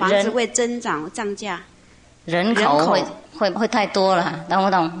价，房子会增长涨价，人口会太多了，懂不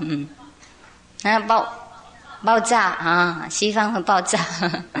懂？爆炸啊，西方会爆炸。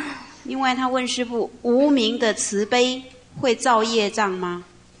另外，他问师父：无明的慈悲会造业障吗？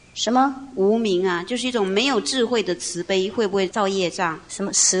什么无明啊？就是一种没有智慧的慈悲，会不会造业障？什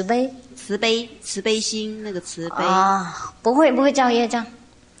么慈悲？慈悲心，那个慈悲啊，不会造业障。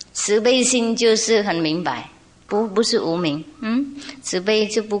慈悲心就是很明白，不是无明。慈悲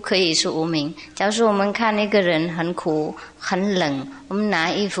就不可以是无明。假如说我们看一个人很苦很冷，我们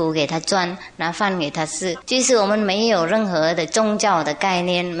拿衣服给他穿，拿饭给他吃，即使我们没有任何的宗教的概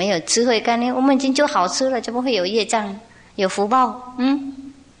念，没有智慧概念，我们已经就好吃了，就不会有业障，有福报。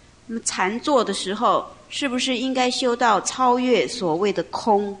那么禅坐的时候，是不是应该修到超越所谓的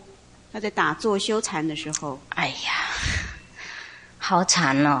空？他在打坐修禅的时候，哎呀，好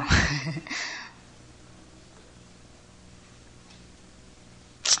惨哦！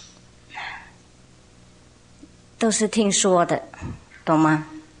都是听说的，懂吗？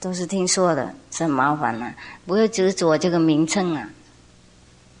都是听说的，是很麻烦的，不要执着这个名称啊。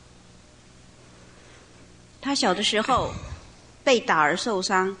他小的时候被打而受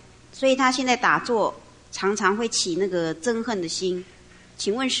伤，所以他现在打坐常常会起那个憎恨的心。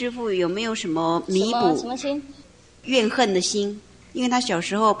请问师父有没有什么弥补什么心？怨恨的心？因为他小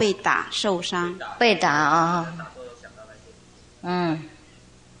时候被打受伤。被打啊！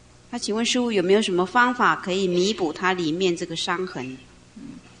他请问师父有没有什么方法可以弥补他里面这个伤痕？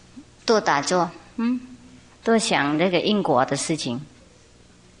多打坐，多想这个因果的事情。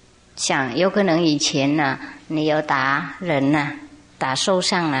想有可能以前呢，你有打人呢，打受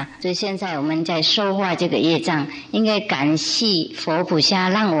伤了，所以现在我们在收化这个业障，应该感谢佛菩萨，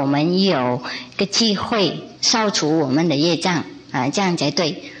让我们有个机会消除我们的业障啊，这样才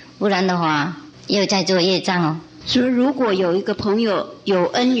对，不然的话又在做业障哦。所以如果有一个朋友有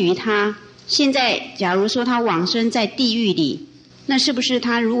恩于他，现在假如说他往生在地狱里，那是不是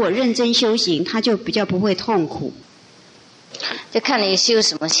他如果认真修行，他就比较不会痛苦？就看你修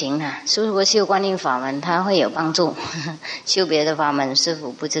什么行了。如果修观音法门，它会有帮助；修别的法门，师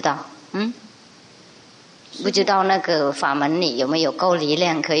父不知道。不知道那个法门里有没有够力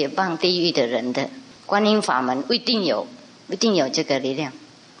量可以帮地狱的人的。观音法门一定有这个力量。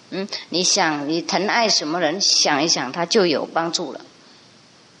你想你疼爱什么人，想一想，他就有帮助了。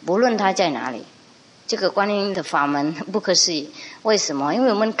不论他在哪里，这个观音的法门不可思议。为什么？因为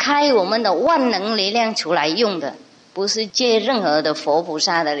我们开我们的万能力量出来用的，不是借任何的佛菩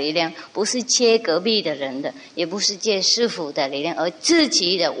萨的力量，不是借隔壁的人的，也不是借师父的力量，而自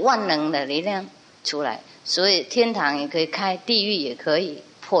己的万能的力量出来。所以天堂也可以开，地狱也可以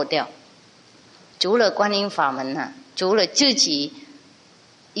破掉。除了观音法门啊，除了自己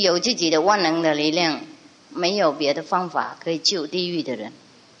有自己的万能的力量，没有别的方法可以救地狱的人。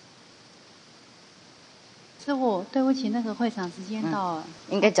师父，对不起，那个会场时间到了，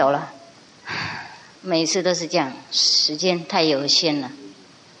应该走了。每次都是这样，时间太有限了。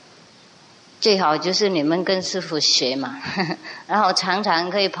最好就是你们跟师父学嘛，然后常常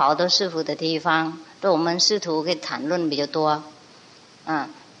可以跑到师父的地方，对我们师徒可以谈论比较多。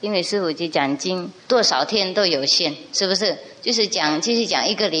因为师父去讲经，多少天都有限，是不是？就是讲，继续讲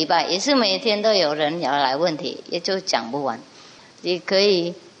1个礼拜，也是每天都有人要来问题，也就讲不完。也可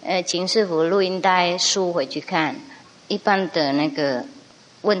以请师父录音带书回去看，一般的那个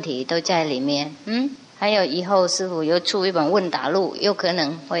问题都在里面。还有以后师父又出一本问答录，有可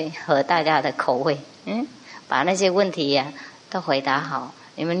能会合大家的口味。把那些问题都回答好，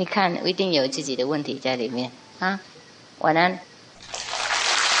你们看一定有自己的问题在里面啊。晚安。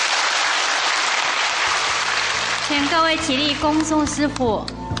请各位起立恭送师父。